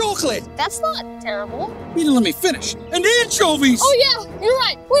and chocolate. That's not terrible. You didn't let me finish. And anchovies. Oh yeah, you're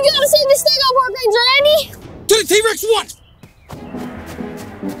right. We gotta save the Stego, Park Ranger Andy. To the T-Rex one.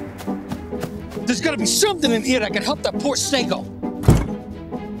 There's gotta be something in here that can help that poor Stego.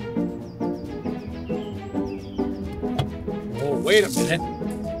 Oh, wait a minute.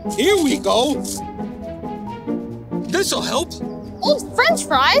 Here we go. This'll help. Old French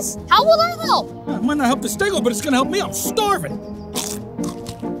fries? How will that help? It might not help the Stego, but it's gonna help me. I'm starving.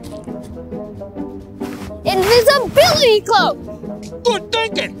 Invisibility cloak. Good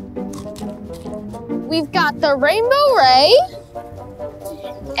thinking. We've got the Rainbow Ray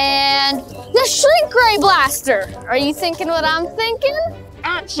and the Shrink Ray Blaster. Are you thinking what I'm thinking?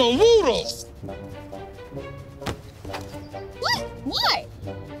 Absolutely. What? Why?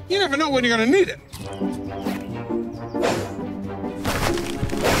 You never know when you're gonna need it.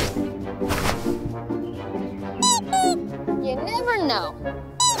 You never know.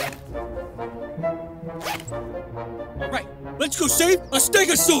 Right, let's go save a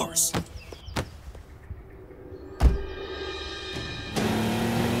Stegosaurus.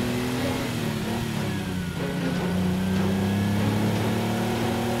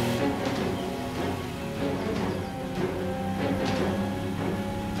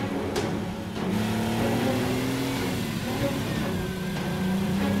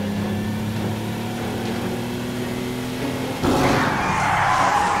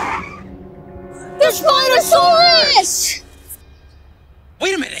 Dinosaurs!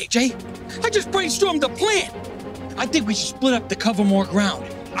 Wait a minute, AJ. I just brainstormed a plan. I think we should split up to cover more ground.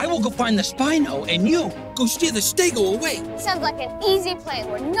 I will go find the Spino, and you go steer the Stego away. Sounds like an easy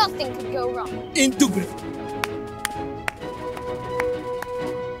plan where nothing could go wrong. Indubitably.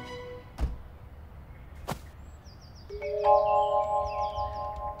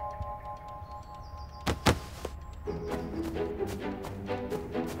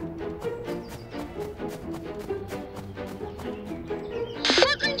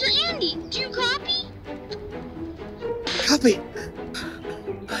 Park Ranger Andy, do you copy? Copy.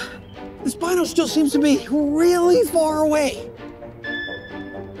 The Spino still seems to be really far away.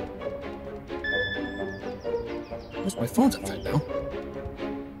 Where's my phone's upside down?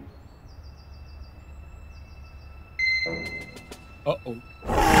 Uh-oh.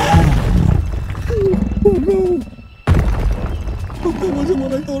 Oh no! Oh, that wasn't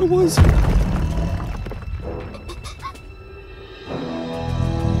what I thought it was.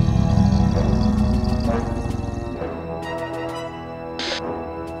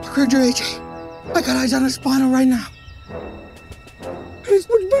 Ranger AJ, I got eyes on a Spino right now. It's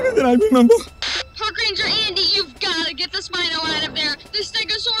much bigger than I remember. Park Ranger Andy, you've got to get the Spino out of there. The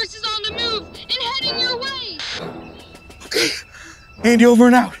Stegosaurus is on the move and heading your way. Okay, Andy, over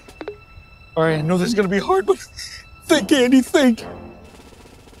and out. All right, I know this is gonna be hard, but think, Andy, think.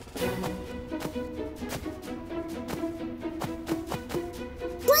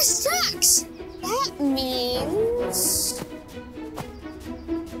 Brass tacks! That means...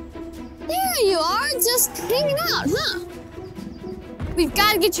 There you are, just hanging out, huh? We've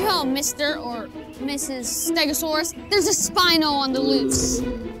got to get you home, Mr. or Mrs. Stegosaurus. There's a Spino on the loose.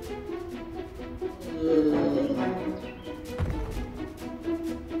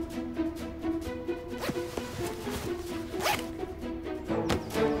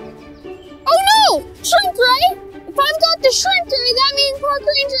 Oh no! Shrink ray! If I've got the shrink ray, that means Park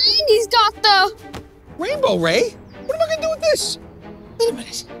Ranger Andy's got the... Rainbow Ray? What am I gonna do with this? Wait a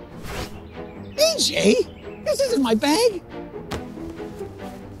minute. AJ, this isn't my bag.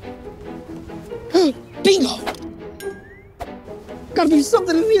 Bingo! Gotta be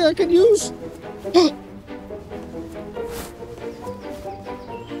something in here I can use. The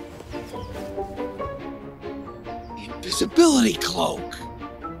invisibility cloak.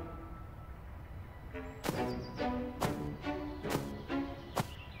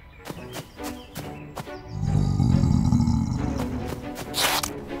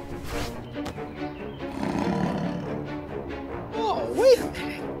 Oh, wait a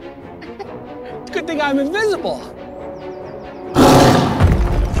minute. Good thing I'm invisible.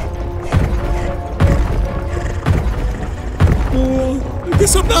 I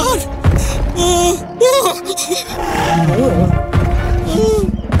guess I'm not.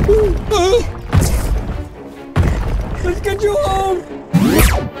 Let's get you home.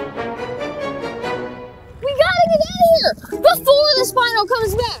 We gotta get out of here before the Spino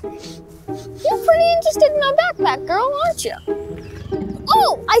comes back. You're pretty interested in my backpack, girl, aren't you?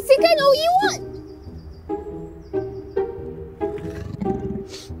 Oh, I think I know what you want.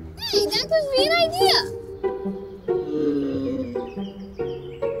 Hey, that gives me an idea.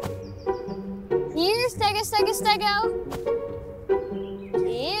 Here, Stego, Stego, Stego.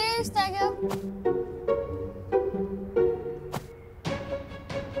 Here, Stego.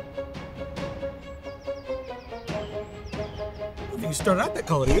 I think you started out that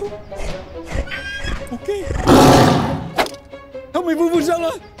color, do you? Okay. Help me,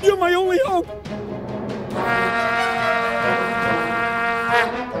 Vuvuzela. You're my only hope.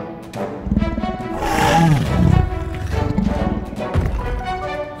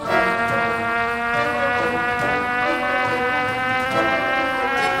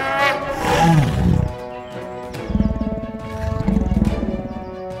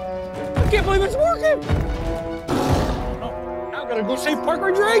 I can't believe it's working. Oh, now I gotta go save Park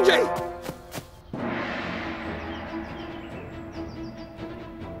Ranger AJ.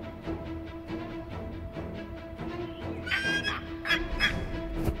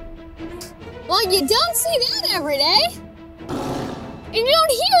 Well, you don't see that every day. And you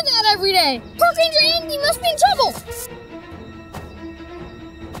don't hear that every day. Park Ranger Andy must be in trouble.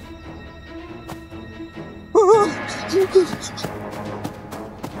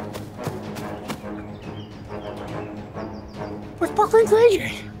 Where's Park Ranger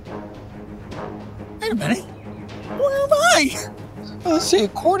AJ? Wait a minute. Where am I? Let's see,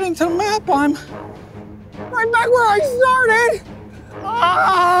 according to the map, I'm right back where I started.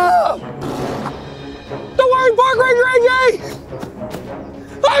 Ah! Don't worry, Park Ranger AJ!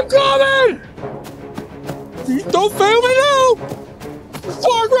 I'm coming! Don't fail me now!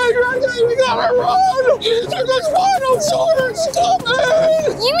 Park Ranger AJ, we gotta run! There's a Spinosaurus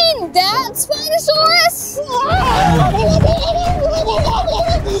coming! You mean that Spinosaurus?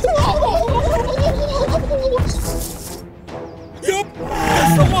 Yup,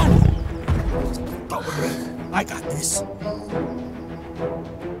 that's the one! Don't worry, I got this.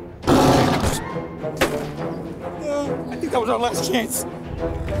 I think that was our last chance.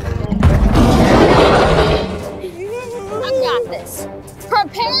 I've got this.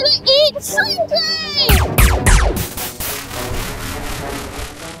 Prepare to eat shrimp ray!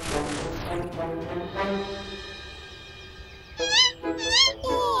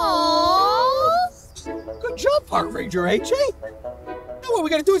 Good job, Park Ranger AJ. Now what we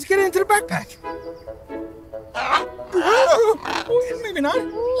gotta do is get it into the backpack. Maybe not. You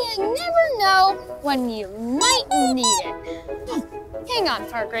never know when you might need it. Hang on,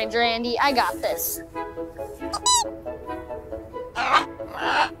 Park Ranger Andy, I got this.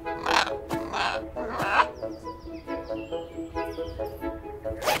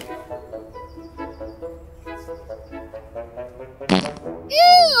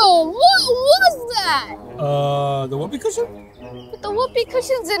 Ew! What was that? The whoopee cushion? But the whoopee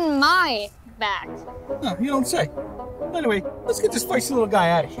cushion's in my bag. No, you don't say. Anyway, let's get this feisty little guy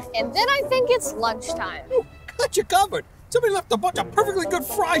out of here. And then I think it's lunchtime. Oh, got you covered. Somebody left a bunch of perfectly good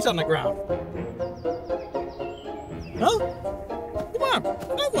fries on the ground. Huh? Come on,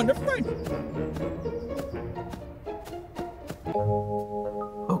 I wonder friend.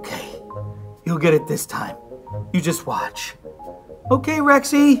 Okay, you'll get it this time. You just watch. Okay,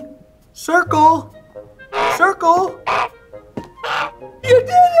 Rexy, circle, circle. You did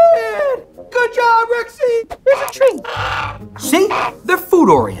it! Good job, Rexy. Here's a treat. See, they're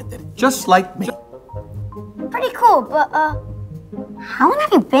food-oriented, just like me. Pretty cool, but, how long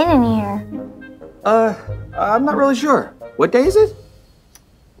have you been in here? I'm not really sure. What day is it?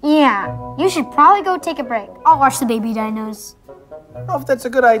 Yeah, you should probably go take a break. I'll watch the baby dinos. I don't know if that's a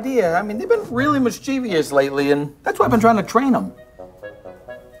good idea. I mean, they've been really mischievous lately, and that's why I've been trying to train them.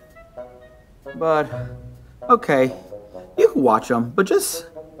 But, okay, you can watch them, but just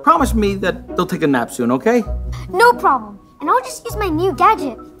promise me that they'll take a nap soon, okay? No problem. And I'll just use my new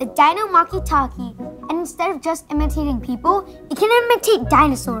gadget, the Dino Walkie-Talkie. And instead of just imitating people, it can imitate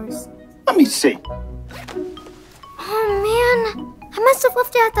dinosaurs. Let me see. Oh, man. I must have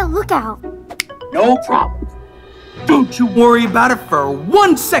left it at the lookout. No problem. Don't you worry about it for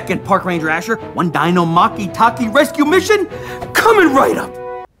 1 second, Park Ranger Asher. One Dino Walkie-Talkie rescue mission coming right up.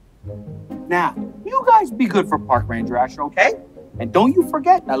 Now, you guys be good for Park Ranger Asher, okay? And don't you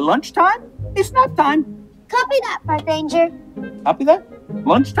forget, at lunchtime, it's nap time. Copy that, Park Ranger. Copy that?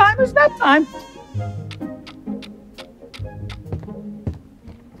 Lunchtime is nap time.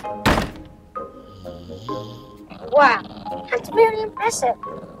 Wow, that's very impressive.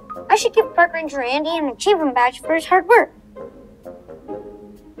 I should give Park Ranger Andy an achievement badge for his hard work.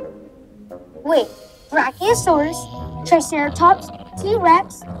 Wait, Brachiosaurus, Triceratops,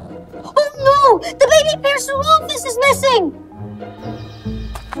 T-Rex. Oh no! The baby Parasaurolophus is missing!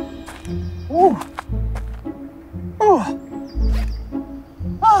 Ooh. Oh.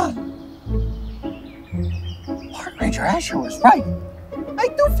 Ah. Park Ranger Asher was right. I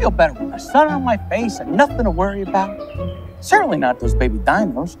do feel better with the sun on my face and nothing to worry about. Certainly not those baby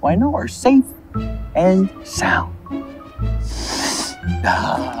dinos, who I know are safe and sound.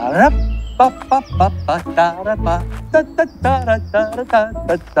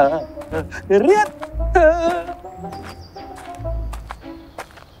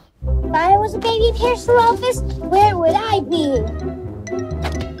 If I was a baby Parasaurolophus, where would I be?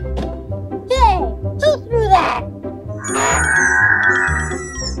 Hey, who threw that?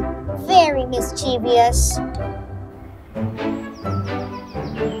 Very mischievous.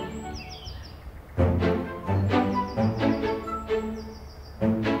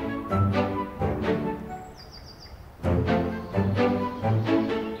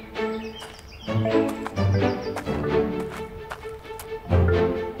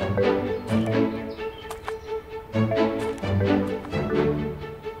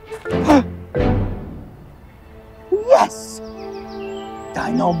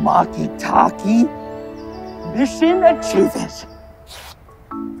 Dino Maki-Taki. Mission achieved.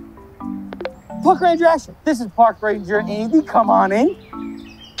 Park Ranger Asher, this is Park Ranger Andy. Come on in.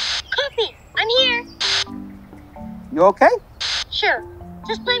 Coffee, I'm here. You okay? Sure,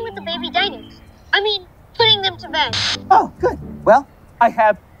 just playing with the baby dinos. I mean, putting them to bed. Oh, good. Well, I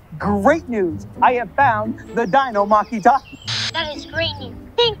have great news. I have found the Dino Maki-Taki. That is great news.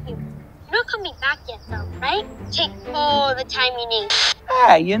 Thank you. You're not coming back yet, though, right? Take all the time you need.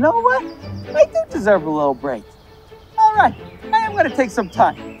 Hey, you know what? I do deserve a little break. All right, I am going to take some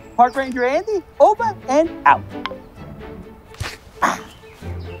time. Park Ranger Andy, over and out.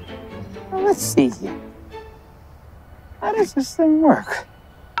 Well, let's see here. How does this thing work?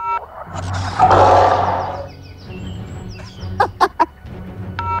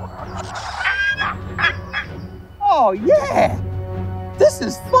 Oh, yeah! This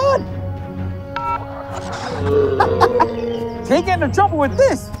is fun! Can't get into trouble with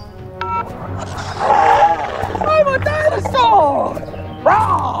this! I'm a dinosaur!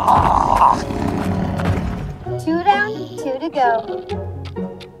 Rah! 2 down, 2 to go.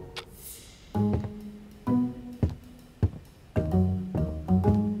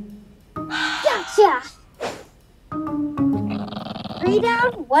 Gotcha! 3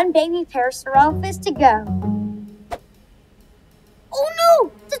 down, 1 baby Parasaurolophus to go. Oh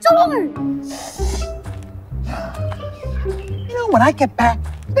no! The door! You know, when I get back,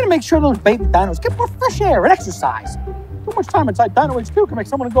 I'm gonna make sure those baby dinos get more fresh air and exercise. Too much time inside Dino HQ can make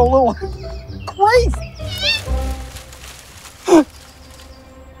someone go a little crazy.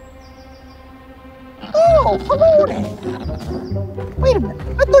 Oh, hello there. Wait a minute. I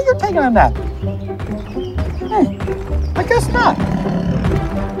thought you were taking a nap. Hey, I guess not.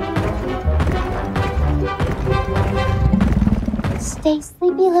 Stay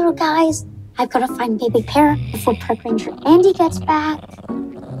sleepy, little guys. I've got to find baby Para before Park Ranger Andy gets back.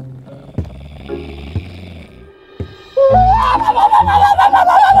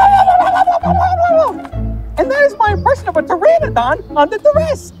 And that is my impression of a pteranodon under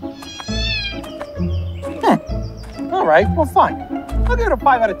duress. All right, well, fine. I'll give it a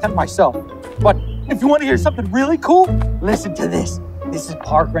 5 out of 10 myself. But if you want to hear something really cool, listen to this. This is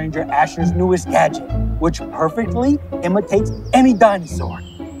Park Ranger Asher's newest gadget, which perfectly imitates any dinosaur.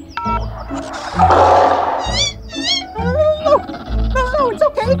 No, it's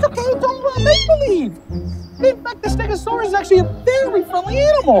okay. It's all make-believe. In fact, the Stegosaurus is actually a very friendly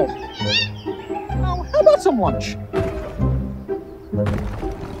animal. Now, how about some lunch?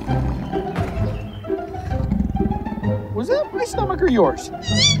 Was that my stomach or yours? I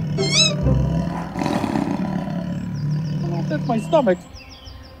don't know if that's my stomach.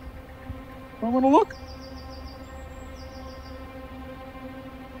 Do I want to look?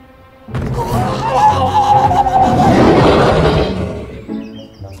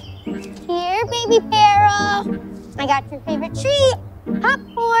 Here, baby Para. I got your favorite treat,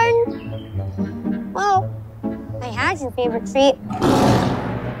 popcorn. Well, I had your favorite treat.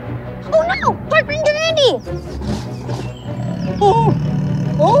 Oh no! Park Ranger Andy! Oh!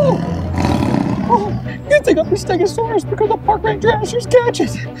 You think I'm the Stegosaurus because of Park Ranger Asher's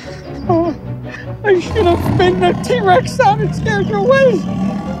gadget. Oh, I should have been the T-Rex sound and scared you away.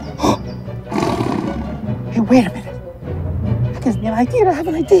 Hey, wait a minute. That gives me an idea to have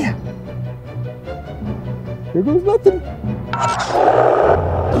an idea. Here goes nothing.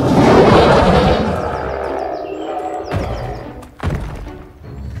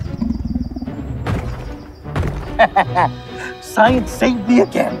 Science saved me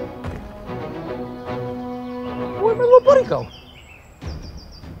again. Where'd my little buddy go?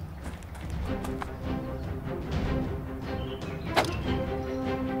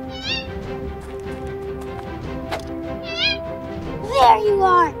 There you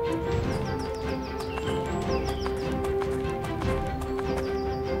are.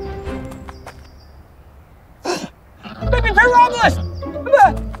 Baby Pyrobolus!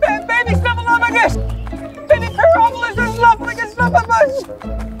 Baby Snuffleupagus! Baby Pyrobolus is Snuffleupagus!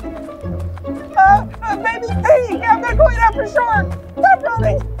 Baby Pig! I'm gonna go eat that for sure! Stop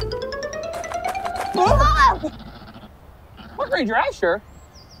running! Park Ranger Asher?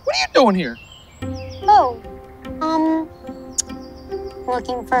 What are you doing here? Oh,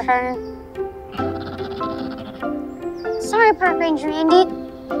 looking for her. Sorry, Park Ranger Andy.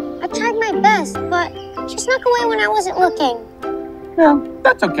 I tried my best, but she snuck away when I wasn't looking. Yeah,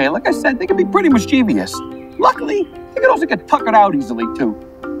 that's okay. Like I said, they can be pretty mischievous. Luckily, they can also get tuckered out easily, too.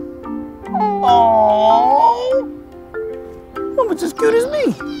 Aww. Almost as good as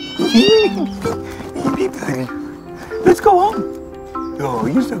me. Let's go home. Oh,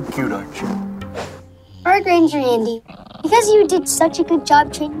 you're so cute, aren't you? Park Ranger Andy, Because you did such a good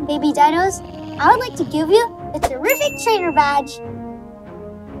job training baby dinos, I would like to give you the Terrific Trainer Badge.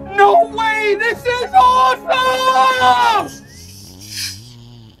 No way! This is awesome!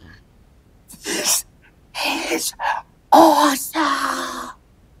 This is awesome!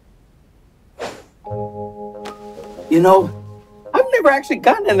 You know, I've never actually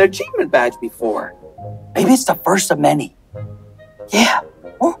gotten an achievement badge before. Maybe it's the first of many. Yeah,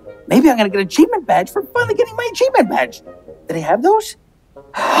 well, maybe I'm gonna get an achievement badge for finally getting my achievement badge. Do they have those?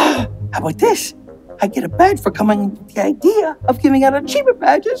 How about this? I get a badge for coming up with the idea of giving out achievement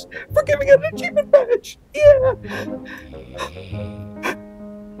badges for giving out an achievement badge. Yeah.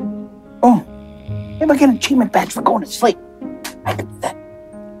 Oh, maybe I get an achievement badge for going to sleep. I can do that.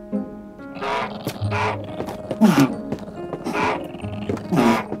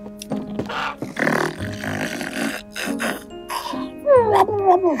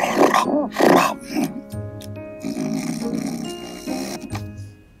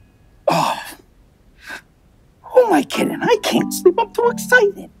 Who am I kidding? I can't sleep. I'm too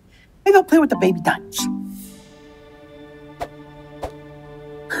excited. Maybe I'll play with the baby dinos.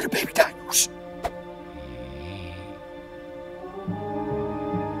 Where are the baby dinos?